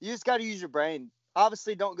happen. You just got to use your brain.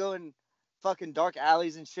 Obviously, don't go in fucking dark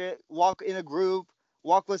alleys and shit. Walk in a group,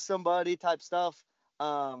 walk with somebody type stuff.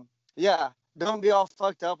 Yeah. Don't be all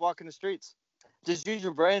fucked up walking the streets. Just use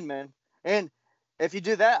your brain, man. And if you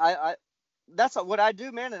do that, that's what I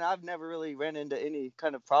do, man. And I've never really ran into any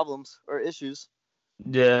kind of problems or issues.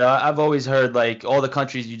 Yeah, I've always heard like all the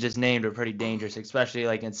countries you just named are pretty dangerous, especially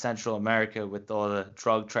like in Central America with all the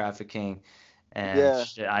drug trafficking and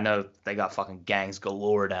shit. I know they got fucking gangs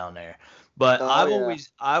galore down there. But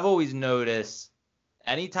I've always noticed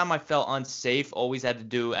anytime I felt unsafe, always had to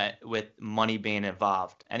do with money being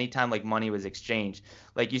involved. Anytime like money was exchanged,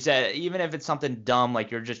 like you said, even if it's something dumb, like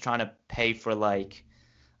you're just trying to pay for like,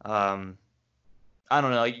 I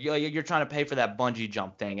don't know, like you're trying to pay for that bungee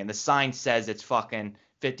jump thing, and the sign says it's fucking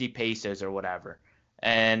 50 pesos or whatever,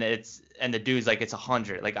 and the dude's like it's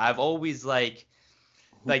 100. Like I've always like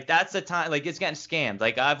that's the time like it's getting scammed.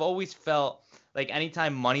 Like I've always felt like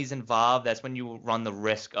anytime money's involved, that's when you run the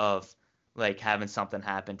risk of like having something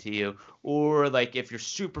happen to you, or like if you're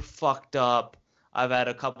super fucked up. I've had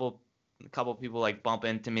a couple people like bump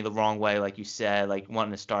into me the wrong way, like you said, like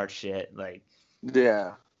wanting to start shit, like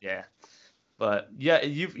yeah. But yeah,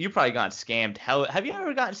 you probably gotten scammed. Hell, have you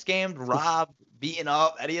ever gotten scammed, robbed, beaten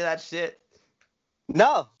up, any of that shit?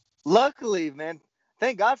 No, luckily, man.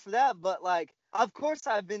 Thank God for that. But like, of course,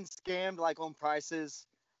 I've been scammed like on prices,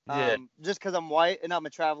 just because I'm white and I'm a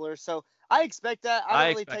traveler. So I expect that. I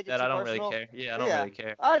don't really take it too personal. I don't really care. Yeah, I don't really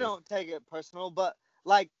care. I don't take it personal, but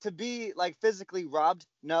like to be like physically robbed,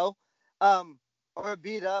 no. Or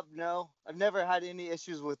beat up, no. I've never had any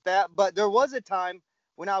issues with that. But there was a time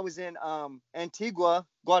when I was in Antigua,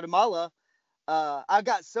 Guatemala. I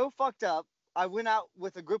got so fucked up. I went out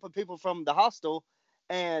with a group of people from the hostel,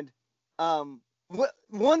 and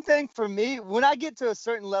one thing for me, when I get to a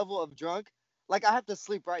certain level of drunk, like I have to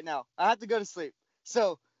sleep right now. I have to go to sleep.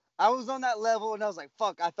 So I was on that level and I was like,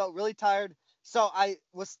 fuck, I felt really tired. So I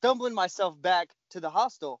was stumbling myself back to the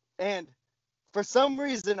hostel. And for some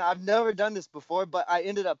reason, I've never done this before, but I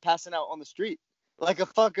ended up passing out on the street like a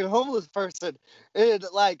fucking homeless person. And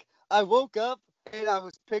like I woke up and I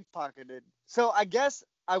was pickpocketed. So I guess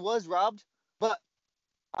I was robbed, but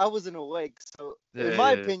I wasn't awake. So in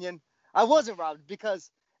my opinion, I wasn't robbed,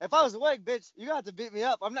 because if I was awake, bitch, you got to beat me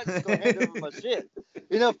up. I'm not just going to hand over my shit.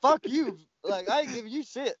 You know, fuck you. Like, I ain't giving you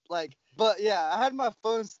shit. Like, but yeah, I had my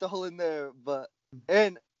phone stolen there,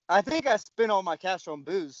 and I think I spent all my cash on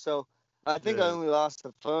booze. So I think I only lost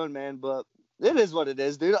the phone, man. But it is what it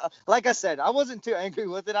is, dude. Like I said, I wasn't too angry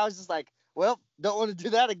with it. I was just like, well, don't want to do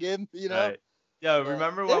that again, you know? Right. Yo,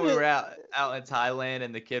 remember when we were out in Thailand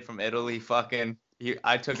and the kid from Italy fucking,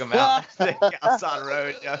 I took him out outside the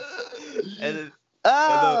road, yo. And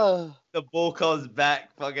the bull comes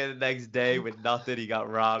back fucking the next day with nothing. He got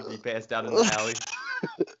robbed. He passed out in the alley.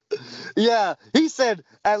 Yeah, he said,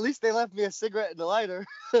 at least they left me a cigarette and a lighter.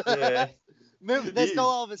 Yeah. Remember, they stole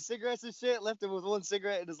all of his cigarettes and shit, left him with one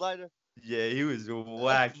cigarette and his lighter. Yeah, he was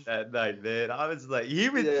whacked that night, man. I was like, he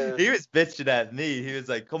was bitching at me. He was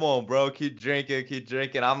like, come on, bro, keep drinking.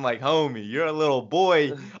 I'm like, homie, you're a little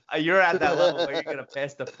boy. You're at that level where you're going to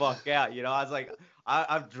pass the fuck out. You know, I was like,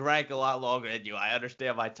 I've drank a lot longer than you. I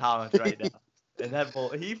understand my tolerance right now. And that bull,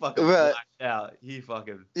 he fucking blacked out. He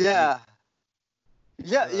fucking. Yeah.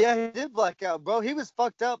 Yeah, he did black out, bro. He was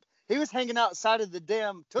fucked up. He was hanging outside of the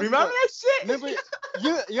damn tuk-tuk. Remember that shit? Remember,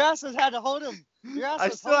 your asses had to hold him. I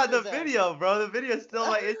still had the video, bro. The video's still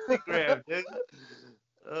on my Instagram, dude.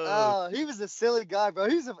 Oh, he was a silly guy, bro.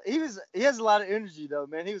 He has a lot of energy, though,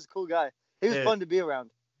 man. He was a cool guy. He was fun to be around.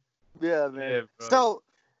 Yeah, man. Yeah, so,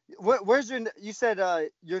 where's you said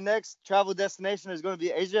your next travel destination is going to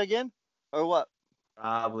be Asia again, or what?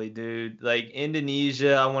 Probably, dude. Like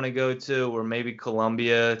Indonesia, I want to go to, or maybe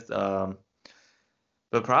Colombia.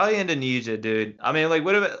 But probably Indonesia, dude. I mean, like,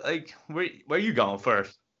 what about like where you going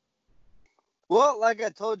first? Well, like I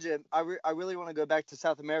told you, I really want to go back to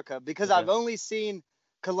South America because Yeah. I've only seen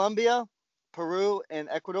Colombia, Peru, and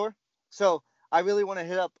Ecuador. So I really want to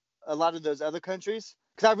hit up a lot of those other countries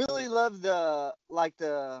because I really love the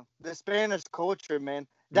Spanish culture, man.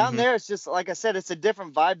 Down Mm-hmm. there, it's just like I said, it's a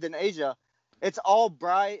different vibe than Asia. It's all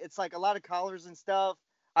bright. It's like a lot of colors and stuff.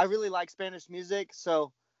 I really like Spanish music,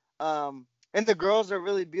 so and the girls are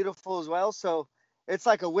really beautiful as well. So it's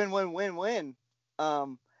like a win-win-win-win.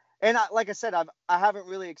 Um, and like I said, I haven't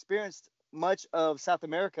really experienced much of South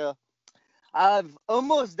America. I've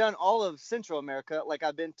almost done all of Central America. Like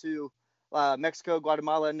I've been to Mexico,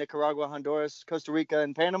 Guatemala, Nicaragua, Honduras, Costa Rica,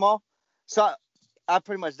 and Panama. So I've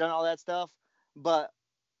pretty much done all that stuff. But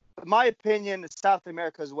in my opinion, South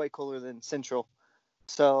America is way cooler than Central.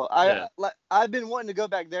 So Yeah. I've been wanting to go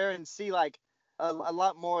back there and see like a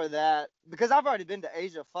lot more of that because I've already been to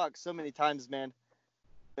Asia, fuck, so many times, man.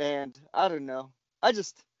 And I don't know.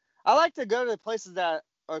 I like to go to places that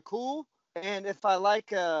are cool, and if I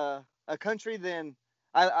like a country, then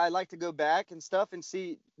I like to go back and stuff and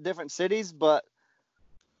see different cities. But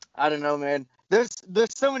I don't know, man. There's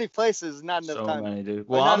so many places, not enough So time, many, dude. or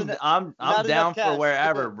Well, I'm not enough down for cash.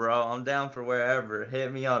 wherever, bro. I'm down for wherever.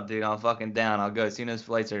 Hit me up, dude. I'm fucking down. I'll go as soon as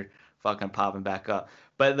flights are fucking popping back up.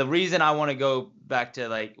 But the reason I want to go back to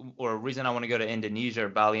like, or reason I want to go to Indonesia or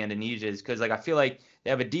Bali, Indonesia, is because like I feel like they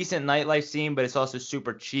have a decent nightlife scene, but it's also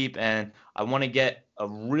super cheap, and I want to get a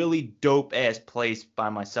really dope ass place by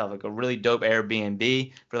myself, like a really dope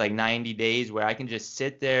Airbnb for like 90 days where I can just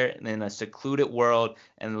sit there in a secluded world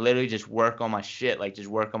and literally just work on my shit, like just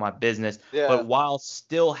work on my business, Yeah, but while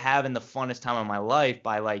still having the funnest time of my life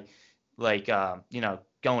by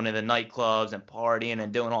going to the nightclubs and partying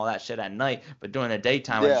and doing all that shit at night. But during the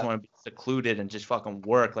daytime, I just yeah, want to be secluded and just fucking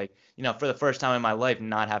work, like, for the first time in my life,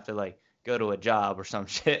 not have to like go to a job or some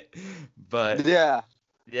shit. But yeah.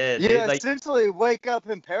 yeah, You dude, like, essentially wake up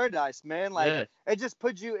in paradise, man. Like yeah, it just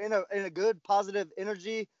puts you in a good positive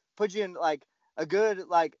energy, puts you in like a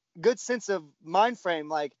good sense of mind frame.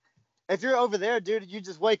 Like if you're over there, dude, you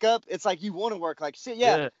just wake up. It's like you want to work. Like shit,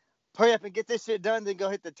 yeah. yeah. Hurry up and get this shit done, then go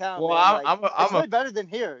hit the town, Well, man. Like it's I'm a way better than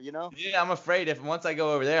here, you know. yeah, I'm afraid if once I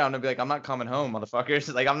go over there, I'm gonna be like, I'm not coming home,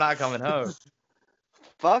 motherfuckers. Like, I'm not coming home.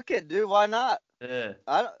 Fuck it, dude. Why not? Yeah,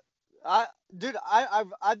 I, I, dude,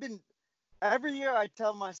 I've been every year I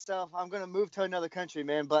tell myself I'm gonna move to another country,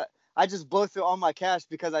 man. But I just blow through all my cash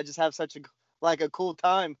because I just have such a cool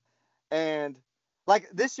time. And like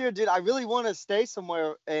this year, dude, I really want to stay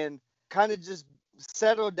somewhere and kind of just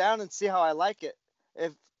settle down and see how I like it.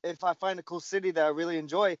 If if I find a cool city that I really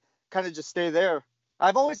enjoy, kind of just stay there.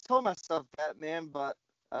 I've always told myself that, man, but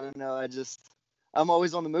I don't know. I'm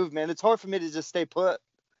always on the move, man. It's hard for me to just stay put.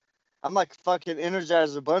 I'm like fucking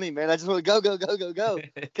Energizer Bunny, man. I just want to go, go, go, go, go.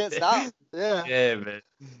 Can't stop. Yeah. yeah, man.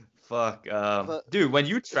 Fuck. But Dude, when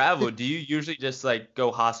you travel, do you usually just like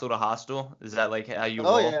go hostel to hostel? Is that like how you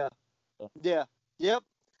oh roll? yeah, yeah, yep.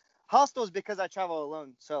 Hostels because I travel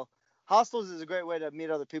alone. So hostels is a great way to meet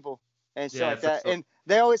other people and shit Yeah, like for that. sure. And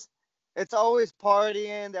it's always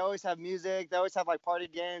partying. They always have music. They always have like party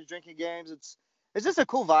games, drinking games. It's just a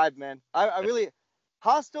cool vibe, man. I really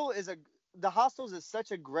hostel is a the hostels is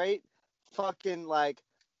such a great fucking like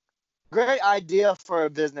great idea for a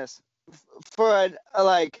business for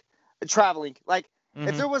like traveling. Like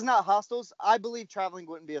if Hmm. there was not hostels, I believe traveling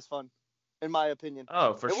wouldn't be as fun, in my opinion.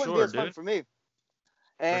 Oh, for It wouldn't be sure, as fun dude. for me.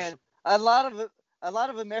 For sure. And a lot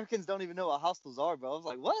of Americans don't even know what hostels are, bro. I was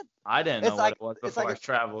like, what? I didn't know It's what like it was it's before like I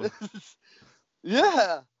traveled.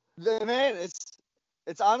 yeah, man.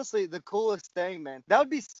 It's honestly the coolest thing, man. That would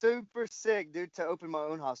be super sick, dude, to open my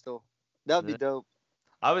own hostel. That would be dope.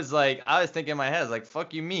 I was thinking in my head, I was like,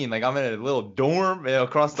 fuck you mean? Like I'm in a little dorm,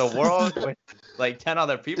 across the world with like 10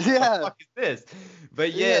 other people. What the Yeah, fuck is this?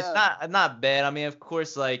 But yeah, it's yeah, not bad. I mean, of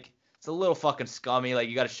course, like it's a little fucking scummy. Like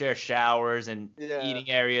you got to share showers and yeah. eating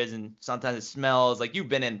areas, and sometimes it smells. Like you've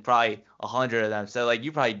been in probably 100 of them, so like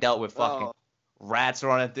you probably dealt with fucking Oh, rats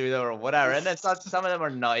running through them or whatever. And then some of them are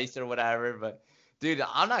nice or whatever. But dude,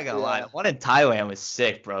 I'm not gonna lie, the yeah, one in Thailand was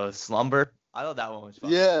sick, bro. Slumber. I thought that one was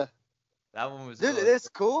fucking. yeah. That one was Dude, cool. it's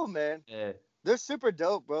cool, man. Yeah. They're super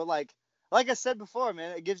dope, bro. Like I said before,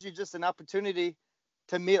 man, it gives you just an opportunity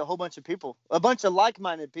to meet a whole bunch of people, a bunch of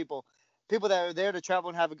like-minded people, people that are there to travel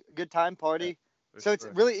and have a good time, Yeah, party. for So it's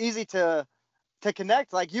sure. really easy to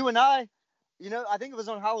connect. Like you and I, I think it was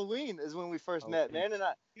on Halloween is when we first Oh, met, yeah. man. And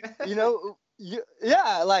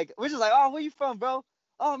yeah, like we're just like, oh, where you from, bro?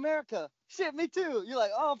 Oh, America. Shit, me too. You're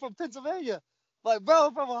like, oh, I'm from Pennsylvania. like, bro,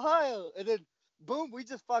 I'm from Ohio. And then, boom, we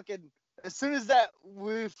just fucking, as soon as that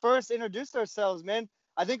we first introduced ourselves, man,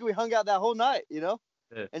 I think we hung out that whole night, you know,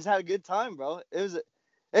 Yeah. and just had a good time, bro. It's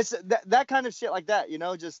that kind of shit like that, you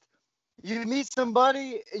know, just you meet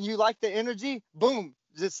somebody and you like the energy, boom,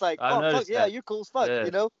 just like, I've oh, fuck, noticed yeah, that. you're cool as fuck, Yeah.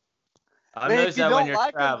 you know. I've Man, if noticed you that when don't you're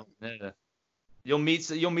like them, traveling. Yeah.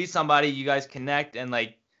 You'll meet somebody, you guys connect, and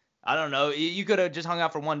like I don't know, you could have just hung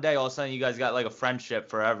out for one day, all of a sudden you guys got like a friendship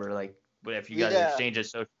forever, like if you guys yeah, exchange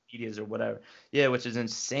social medias or whatever. Yeah, which is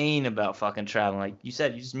insane about fucking traveling. Like you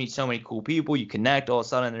said, you just meet so many cool people, you connect, all of a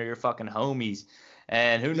sudden they're your fucking homies,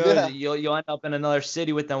 and who knows, yeah, you'll end up in another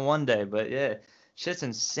city with them one day. But yeah, shit's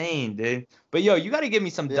insane, dude. But yo, you got to give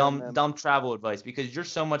me some yeah, dumb man. dumb travel advice because you're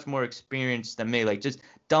so much more experienced than me. Like just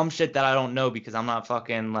dumb shit that I don't know because I'm not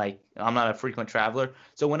fucking like I'm not a frequent traveler.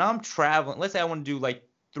 So when I'm traveling, let's say I want to do like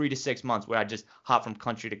 3 to 6 months where I just hop from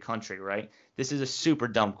country to country, right? This is a super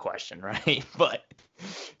dumb question, right? But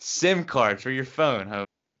SIM cards for your phone, huh?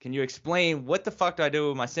 Can you explain what the fuck do I do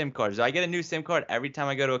with my SIM cards? Do I get a new SIM card every time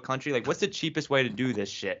I go to a country? Like, what's the cheapest way to do this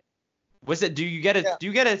shit? What's it? Yeah, Do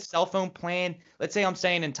you get a cell phone plan? Let's say I'm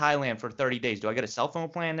staying in Thailand for 30 days. Do I get a cell phone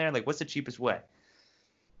plan there? Like, what's the cheapest way?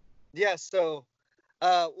 yeah. So,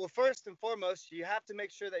 well, first and foremost, you have to make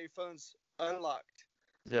sure that your phone's unlocked,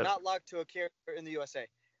 Yep. not locked to a carrier in the USA.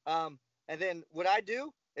 And then what I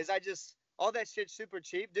do is I just all that shit's super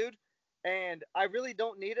cheap, dude. And I really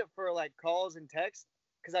don't need it for like calls and text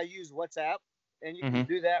because I use WhatsApp, and you can Mm-hmm.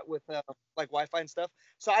 do that with like Wi-Fi and stuff.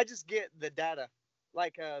 So I just get the data,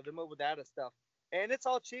 like the mobile data stuff, and it's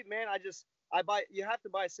all cheap, man. I buy. You have to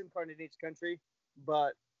buy a SIM card in each country,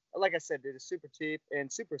 but like I said, dude, it's super cheap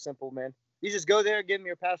and super simple, man. You just go there, give them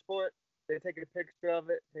your passport. They take a picture of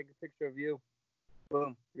it, take a picture of you,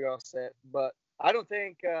 boom, you're all set. But I don't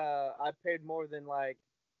think I paid more than like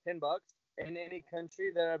 $10 in any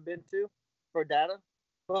country that I've been to for data.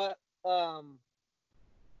 But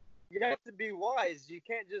you have to be wise. You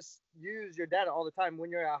can't just use your data all the time when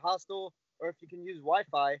you're at a hostel, or if you can use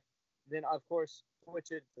Wi-Fi, then of course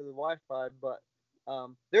switch it to the Wi-Fi. But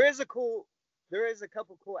there is a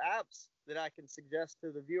couple cool apps that I can suggest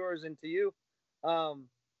to the viewers and to you. Um,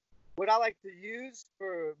 what I like to use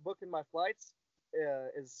for booking my flights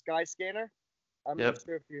is Skyscanner. I'm not Yep.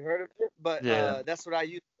 sure if you heard of it, but Yeah. that's what I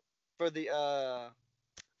use for the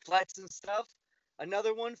flights and stuff.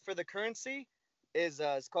 Another one for the currency is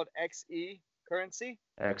it's called XE currency.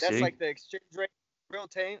 That's XE. like the exchange rate, real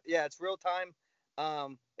time. Yeah, it's real time.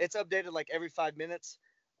 It's updated like every 5 minutes.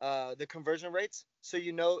 The conversion rates, so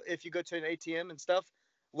you know if you go to an ATM and stuff,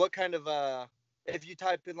 what kind of if you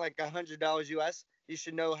type in like $100 US, you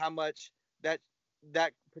should know how much that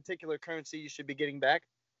that particular currency you should be getting back.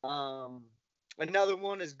 Um, Another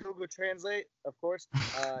one is Google Translate, of course.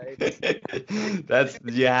 It's That's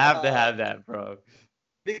you have to uh, have that, bro.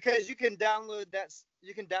 because you can download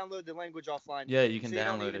the language offline, Yeah, you can so you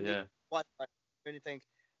don't download it. even need Yeah. Wi-Fi or anything,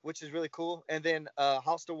 which is really cool. And then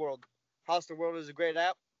Hostel World. Hostel World is a great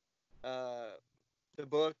app uh, to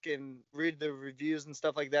book and read the reviews and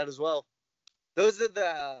stuff like that as well. Those are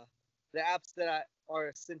the apps that are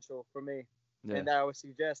essential for me, Yeah. and that I would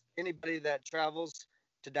suggest anybody that travels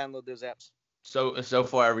to download those apps. So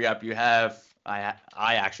far every app you have, I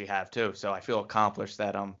actually have too. So I feel accomplished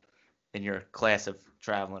that I'm in your class of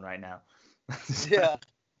traveling right now. Yeah,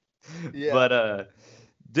 yeah, But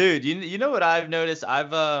dude, you know what I've noticed?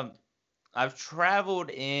 I've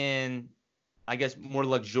traveled in I guess more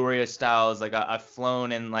luxurious styles. Like I've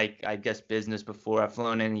flown in like I guess business before. I've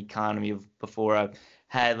flown in economy before. I've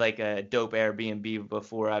had like a dope Airbnb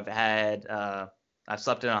before. I've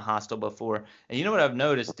slept in a hostel before. And you know what I've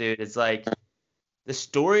noticed, dude? It's like the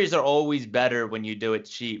stories are always better when you do it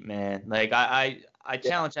cheap, man. Like I yeah,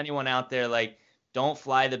 challenge anyone out there, like don't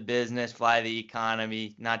fly the business, fly the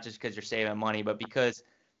economy, not just because you're saving money, but because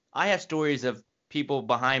I have stories of people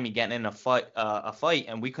behind me getting in a fight,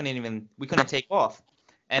 and we couldn't take off.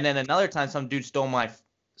 And then another time, some dude stole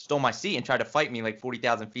my seat and tried to fight me like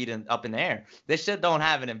 40,000 feet up in the air. This shit don't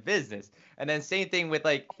happen in business. And then same thing with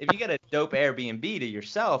like if you get a dope Airbnb to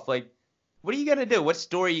yourself, like what are you gonna do? What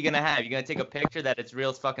story are you gonna have? You gonna take a picture that it's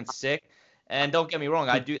real fucking sick? And don't get me wrong,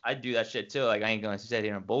 I do that shit too. Like I ain't gonna sit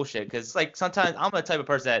here and bullshit because like sometimes I'm the type of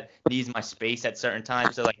person that needs my space at certain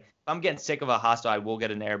times. So like if I'm getting sick of a hostel, I will get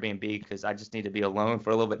an Airbnb because I just need to be alone for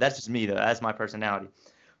a little bit. That's just me though. That's my personality.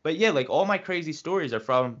 But yeah, like all my crazy stories are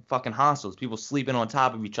from fucking hostels. People sleeping on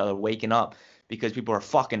top of each other, waking up because people are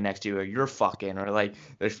fucking next to you, or you're fucking, or like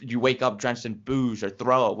you wake up drenched in booze or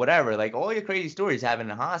throw up, whatever. Like all your crazy stories happen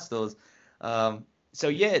in hostels. So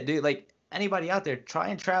yeah, dude, like anybody out there, try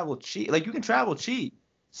and travel cheap. Like you can travel cheap.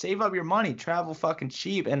 save up your money, travel fucking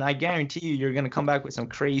cheap, and I guarantee you're gonna come back with some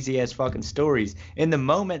crazy ass fucking stories. In the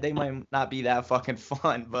moment, they might not be that fucking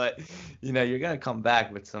fun, but you're gonna come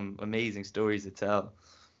back with some amazing stories to tell.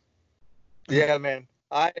 Yeah, man.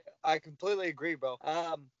 I completely agree, bro.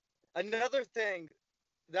 Another thing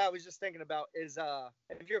that I was just thinking about is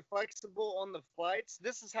if you're flexible on the flights,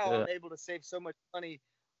 this is how Yeah. I'm able to save so much money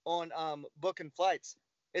on booking flights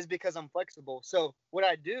is because I'm flexible. So what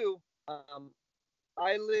I do,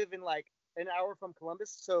 I live in like an hour from Columbus,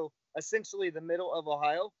 so essentially the middle of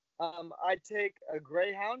Ohio. I take a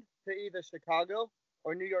Greyhound to either Chicago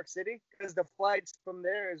or New York City because the flights from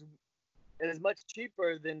there is much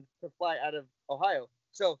cheaper than to fly out of Ohio.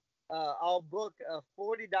 So I'll book a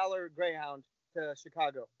 $40 Greyhound to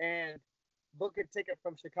Chicago and book a ticket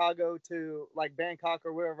from Chicago to like Bangkok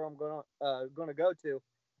or wherever I'm gonna go to.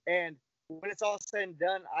 And when it's all said and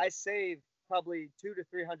done, I save probably $200 to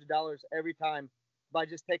 $300 every time by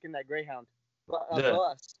just taking that Greyhound Yeah.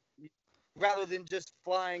 bus rather than just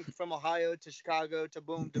flying from Ohio to Chicago to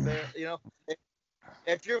boom to bear.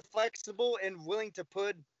 If you're flexible and willing to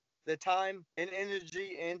put the time and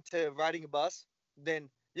energy into riding a bus, then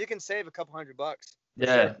you can save a couple $100 for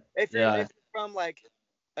Yeah. sure. If Yeah. you're from like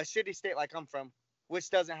a shitty state like I'm from, which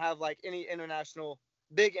doesn't have like any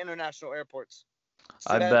big international airports,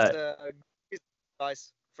 so I that's bet. a good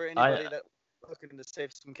advice for I anybody that looking to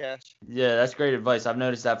save some cash. Yeah, that's great advice. I've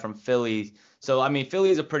noticed that from Philly. So, I mean,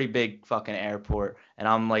 Philly is a pretty big fucking airport, and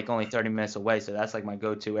I'm like only 30 minutes away, so that's like my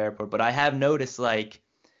go-to airport. But I have noticed like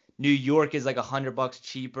New York is like $100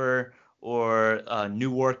 cheaper, or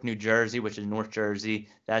Newark, New Jersey, which is North Jersey.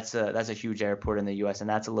 That's a huge airport in the U.S., and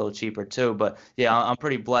that's a little cheaper too. But yeah, I'm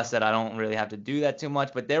pretty blessed that I don't really have to do that too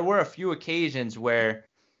much. But there were a few occasions where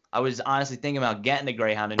I was honestly thinking about getting the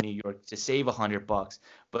Greyhound in New York to save $100.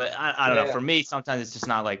 But I don't know. Yeah. For me, sometimes it's just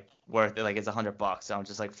not like worth it. Like it's $100, so I'm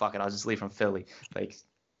just like, fuck it. I'll just leave from Philly. Like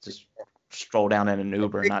just stroll down in an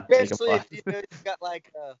Uber, not take a Especially bus. if you got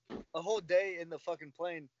like a whole day in the fucking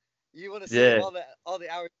plane, you want to save Yeah, all the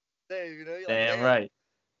hours save. You're like, damn damn. right.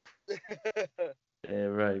 Yeah,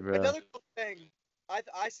 right, bro. Another cool thing,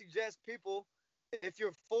 I suggest people, if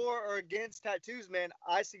you're for or against tattoos, man,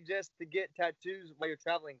 I suggest to get tattoos while you're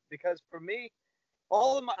traveling because for me,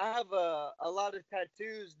 I have a lot of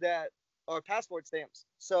tattoos that are passport stamps.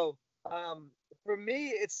 So for me,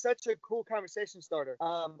 it's such a cool conversation starter.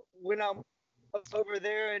 When I'm over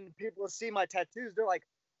there and people see my tattoos, they're like,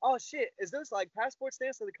 "Oh shit, is those like passport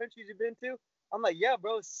stamps of the countries you've been to?" I'm like, "Yeah,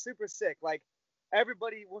 bro, it's super sick." Like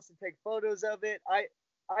everybody wants to take photos of it. I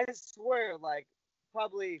swear, like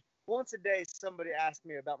probably once a day, somebody asks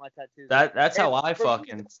me about my tattoos. That's how And I for me,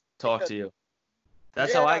 fucking that's talk because to you.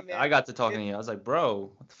 That's how yeah, I man, got to talking it, to you. I was like,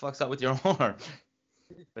 bro, what the fuck's up with your arm?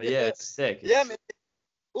 But yeah, it's sick. yeah, man.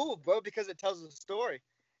 Ooh, bro, because it tells a story.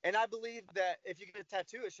 And I believe that if you get a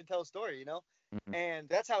tattoo, it should tell a story. Mhm. And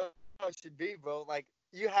that's how it should be, bro. Like,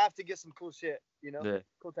 you have to get some cool shit. Yeah.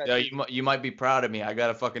 Cool Yo, tattoos. you might be proud of me. I got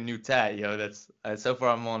a fucking new tat, yo. That's so far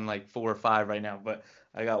I'm on like 4 or 5 right now, but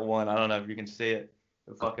I got one. I don't know if you can see it.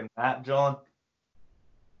 The fucking map, John.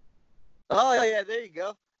 Oh, yeah, there you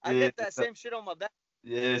go. I Yeah. get that same shit on my back.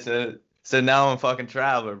 Yeah. So now I'm a fucking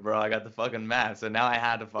traveler, bro. I got the fucking map. So now I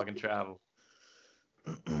had to fucking travel.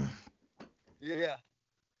 Yeah.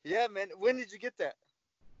 Yeah, man. When did you get that?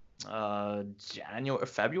 January,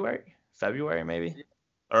 February maybe. Yeah.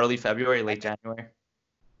 Early February, late January.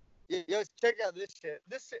 Yo, check out this shit.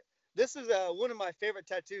 This is one of my favorite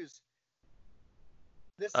tattoos.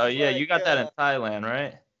 This Oh is yeah, you like, got that in Thailand,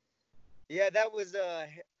 right? yeah, that was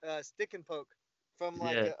stick and poke from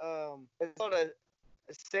like Yeah. it's called a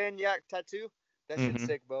Sanyak tattoo. That shit's hmm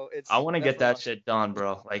sick, bro. I It's want to get definitely that my shit done,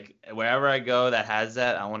 bro. Like wherever I go that has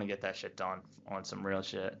that, I want to get that shit done on some real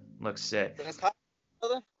shit. Looks sick. That's Thailand,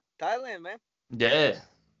 brother. Thailand, man. Yeah.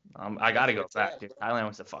 I That's gotta where go it's back, at, dude. bro. Thailand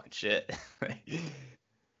was the fucking shit.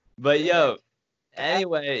 But Yeah, man. yo,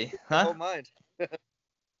 anyway, The huh? whole mind. I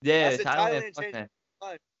Yeah, said Thailand, Thailand fuck changed man. my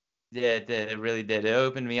mind. Yeah, it did. It really did. It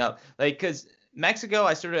opened me up. Like, cause Mexico,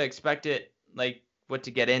 I sort of expected like what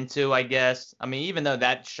to get into, I guess. I mean, even though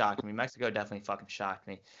that shocked me, Mexico definitely fucking shocked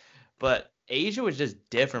me. But Asia was just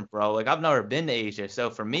different, bro. Like I've never been to Asia, so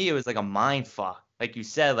for me it was like a mind fuck. Like you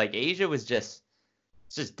said, like Asia was just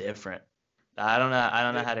it's just different. I don't know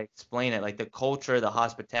Yeah, how to explain it. Like the culture, the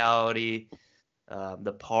hospitality,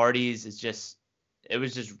 the parties is just it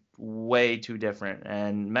was just way too different.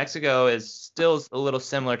 And Mexico is still a little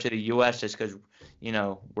similar to the U.S. just because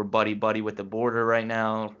we're buddy buddy with the border right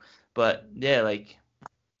now. But yeah, like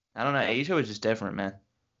I don't know, Asia was just different, man.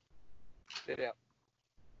 yeah.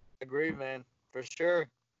 Agree, man. For sure.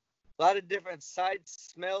 a lot of different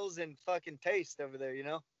sights, smells, and fucking taste over there. You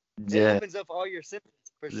know, it Yeah. opens up all your senses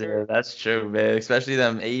for Yeah, sure. that's true, man. Especially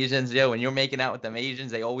them Asians, yo. When you're making out with them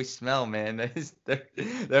Asians, they always smell, man.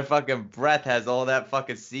 Their fucking breath has all that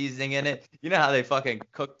fucking seasoning in it. You know how they fucking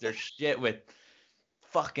cook their shit with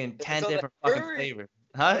fucking It's 10 all that different fucking curry. flavors.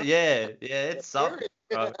 Huh? Yeah, yeah, it's something,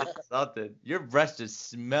 Curry. bro. It's something. Your breath just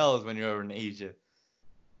smells when you're over in Asia.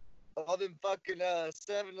 All them fucking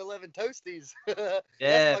 7-Eleven toasties. That's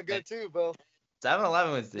Yeah, my man. go-to, bro.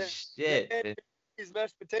 7-Eleven was the The shit, man. Andy's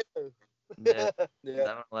mashed potato. Yeah,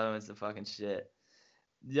 Yeah. 7-Eleven was the fucking shit.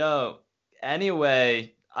 Yo,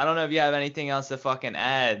 anyway, I don't know if you have anything else to fucking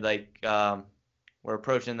add. Like, we're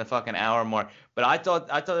approaching the fucking hour mark. But I thought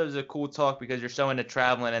it was a cool talk because you're so into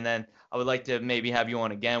traveling, and then I would like to maybe have you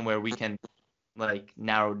on again where we can like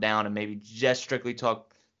narrow down and maybe just strictly talk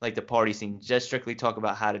like the party scene, just strictly talk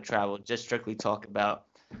about how to travel, just strictly talk about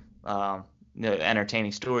um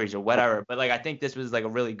entertaining stories or whatever. But like I think this was like a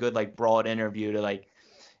really good like broad interview to like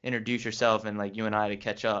introduce yourself and like you and I to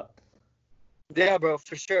catch up. Yeah, bro,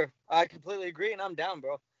 for sure. I completely agree, and I'm down,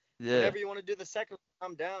 bro. Yeah, Whenever you want to do the second,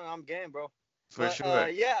 I'm down. I'm game, bro. for But sure.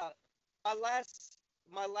 yeah, my last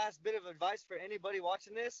bit of advice for anybody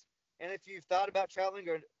watching this, and if you've thought about traveling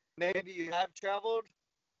or maybe you have traveled,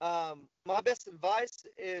 my best advice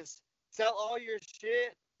is sell all your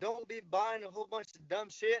shit. Don't be buying a whole bunch of dumb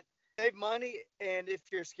shit. Save money, and if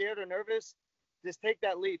you're scared or nervous, just take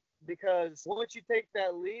that leap. Because once you take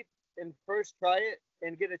that leap and first try it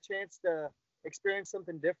and get a chance to experience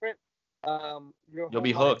something different, your You'll whole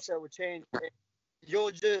be hooked. mindset will change.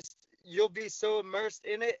 You'll be so immersed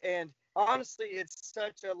in it, and honestly, it's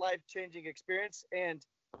such a life-changing experience. And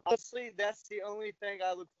honestly, that's the only thing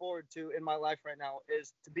I look forward to in my life right now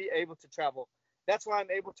is to be able to travel. That's why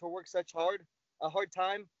I'm able to work such a hard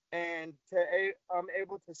time, and I'm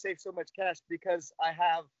able to save so much cash because I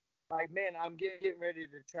have, like, man, I'm getting ready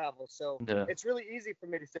to travel. So Yeah. it's really easy for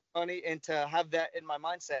me to save money and to have that in my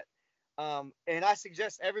mindset. And I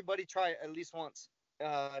suggest everybody try it at least once.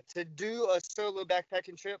 To do a solo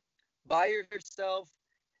backpacking trip by yourself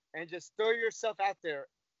and just throw yourself out there,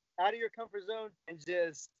 out of your comfort zone, and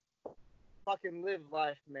just fucking live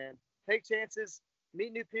life, man. Take chances,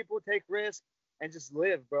 meet new people, take risks, and just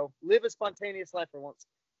live, bro. Live a spontaneous life for once.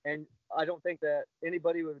 And I don't think that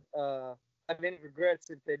anybody would have any regrets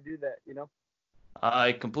if they do that, you know?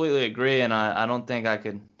 I completely agree, and I don't think I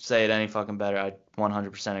could say it any fucking better. I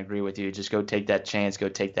 100% agree with you. Just go take that chance, go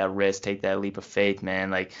take that risk, take that leap of faith, man.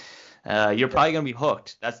 Like, you're Yeah. probably gonna be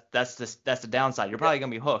hooked. That's the downside. You're probably gonna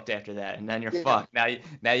be hooked after that, and then you're Yeah. fucked.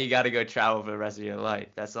 Now you got to go travel for the rest of your life.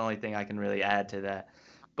 That's the only thing I can really add to that.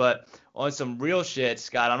 But on some real shit,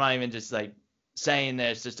 Scott, I'm not even just like saying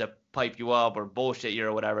this just to pipe you up or bullshit you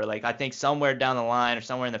or whatever. Like I think somewhere down the line or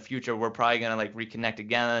somewhere in the future, we're probably gonna like reconnect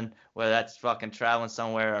again, whether that's fucking traveling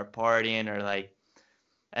somewhere or partying or like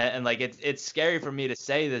and like it's scary for me to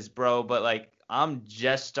say this, bro, but like I'm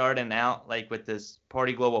just starting out like with this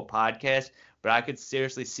Party Global podcast, but I could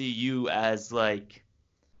seriously see you as like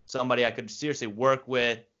somebody I could seriously work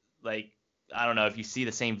with. Like I don't know if you see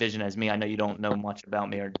the same vision as me. I know you don't know much about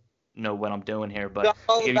me or know what I'm doing here, but I'm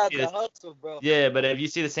all like if you about see the this, hustle, bro. yeah, but if you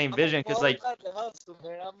see the same I'm vision, all about the hustle,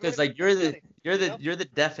 man. I'm cause ready like for you're the the money, you're you the know? you're the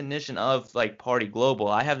definition of like Party Global.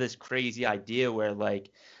 I have this crazy idea where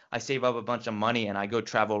like I save up a bunch of money and I go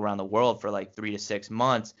travel around the world for like 3 to 6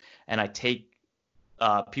 months, and I take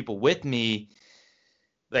people with me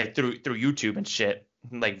like through YouTube and shit,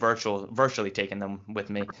 like virtually taking them with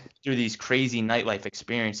me through these crazy nightlife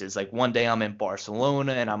experiences. Like one day I'm in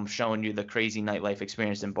Barcelona and I'm showing you the crazy nightlife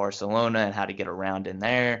experience in Barcelona and how to get around in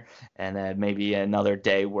there, and then maybe another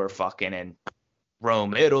day we're fucking in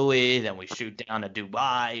Rome, Italy, then we shoot down to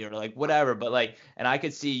Dubai or like whatever. But like, and I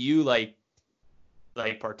could see you like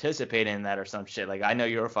participating in that or some shit. Like I know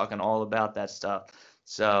you're fucking all about that stuff.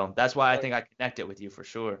 So that's why I Like, think I connected with you for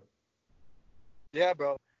sure. yeah,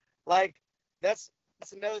 bro. Like that's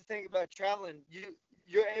another thing about traveling.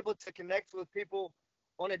 You're able to connect with people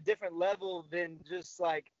on a different level than just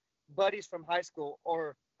like buddies from high school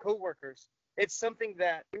or coworkers. It's something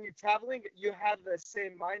that when you're traveling, you have the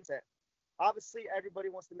same mindset. Obviously, everybody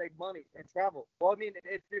wants to make money and travel. Well, I mean,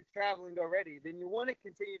 if you're traveling already, then you want to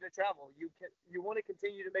continue to travel. You want to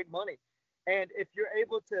continue to make money, and if you're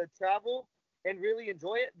able to travel and really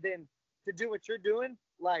enjoy it, then to do what you're doing,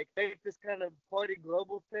 like make this kind of party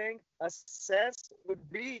global thing a success,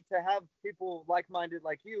 would be to have people like-minded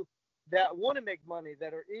like you that want to make money,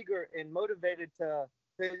 that are eager and motivated to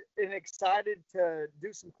and excited to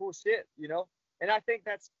do some cool shit, you know. And I think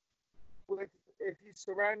that's if you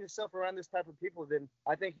surround yourself around this type of people, then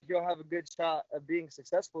I think you'll have a good shot of being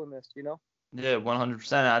successful in this, you know? Yeah,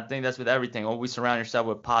 100%. I think that's with everything. Always surround yourself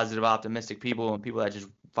with positive, optimistic people and people that just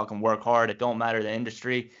fucking work hard. It don't matter the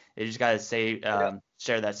industry. You just gotta Yeah.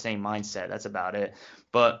 share that same mindset. That's about it.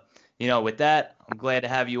 But with that, I'm glad to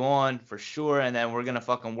have you on for sure. And then we're gonna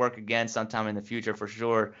fucking work again sometime in the future for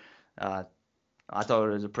sure. Uh, I thought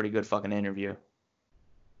it was a pretty good fucking interview.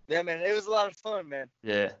 Yeah, man. It was a lot of fun, man.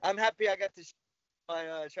 Yeah. I'm happy I got to share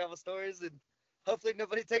my travel stories, and hopefully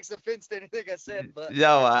nobody takes offense to anything I said. But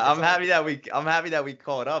Yo, it's I'm all happy that we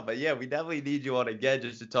caught up. But yeah, we definitely need you on again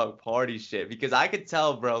just to talk party shit because I could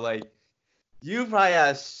tell, bro, like. You probably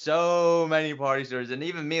have so many party stories, and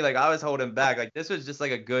even me, like I was holding back. Like this was just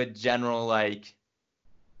like a good general like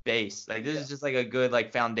base. Like this yeah, is just like a good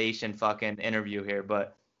like foundation fucking interview here.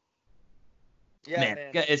 But yeah, man,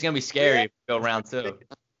 man. it's gonna be We scary haven't if we go round two.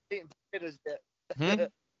 eaten potatoes Hmm?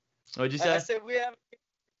 yet. What'd you I say? said we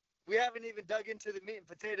haven't even dug into the meat and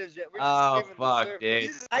potatoes yet. We're just Oh skimming the fuck, dude.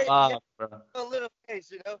 surface. I get Fuck, bro. a little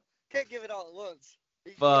taste, Can't give it all at once.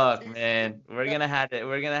 You got Fuck, two. man. We're gonna have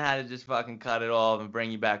to just fucking cut it off and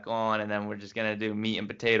bring you back on, and then we're just gonna do meat and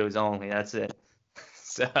potatoes only. That's it.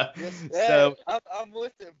 So, Yes, hey, so I'm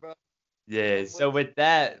with it, bro. yeah. I'm So with it. with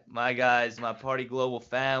that, my guys, my Party Global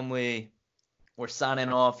family, we're signing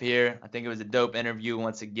off here. I think it was a dope interview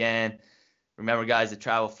once again. Remember, guys, to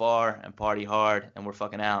travel far and party hard, and we're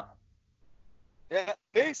fucking out. Yeah,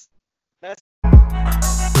 peace.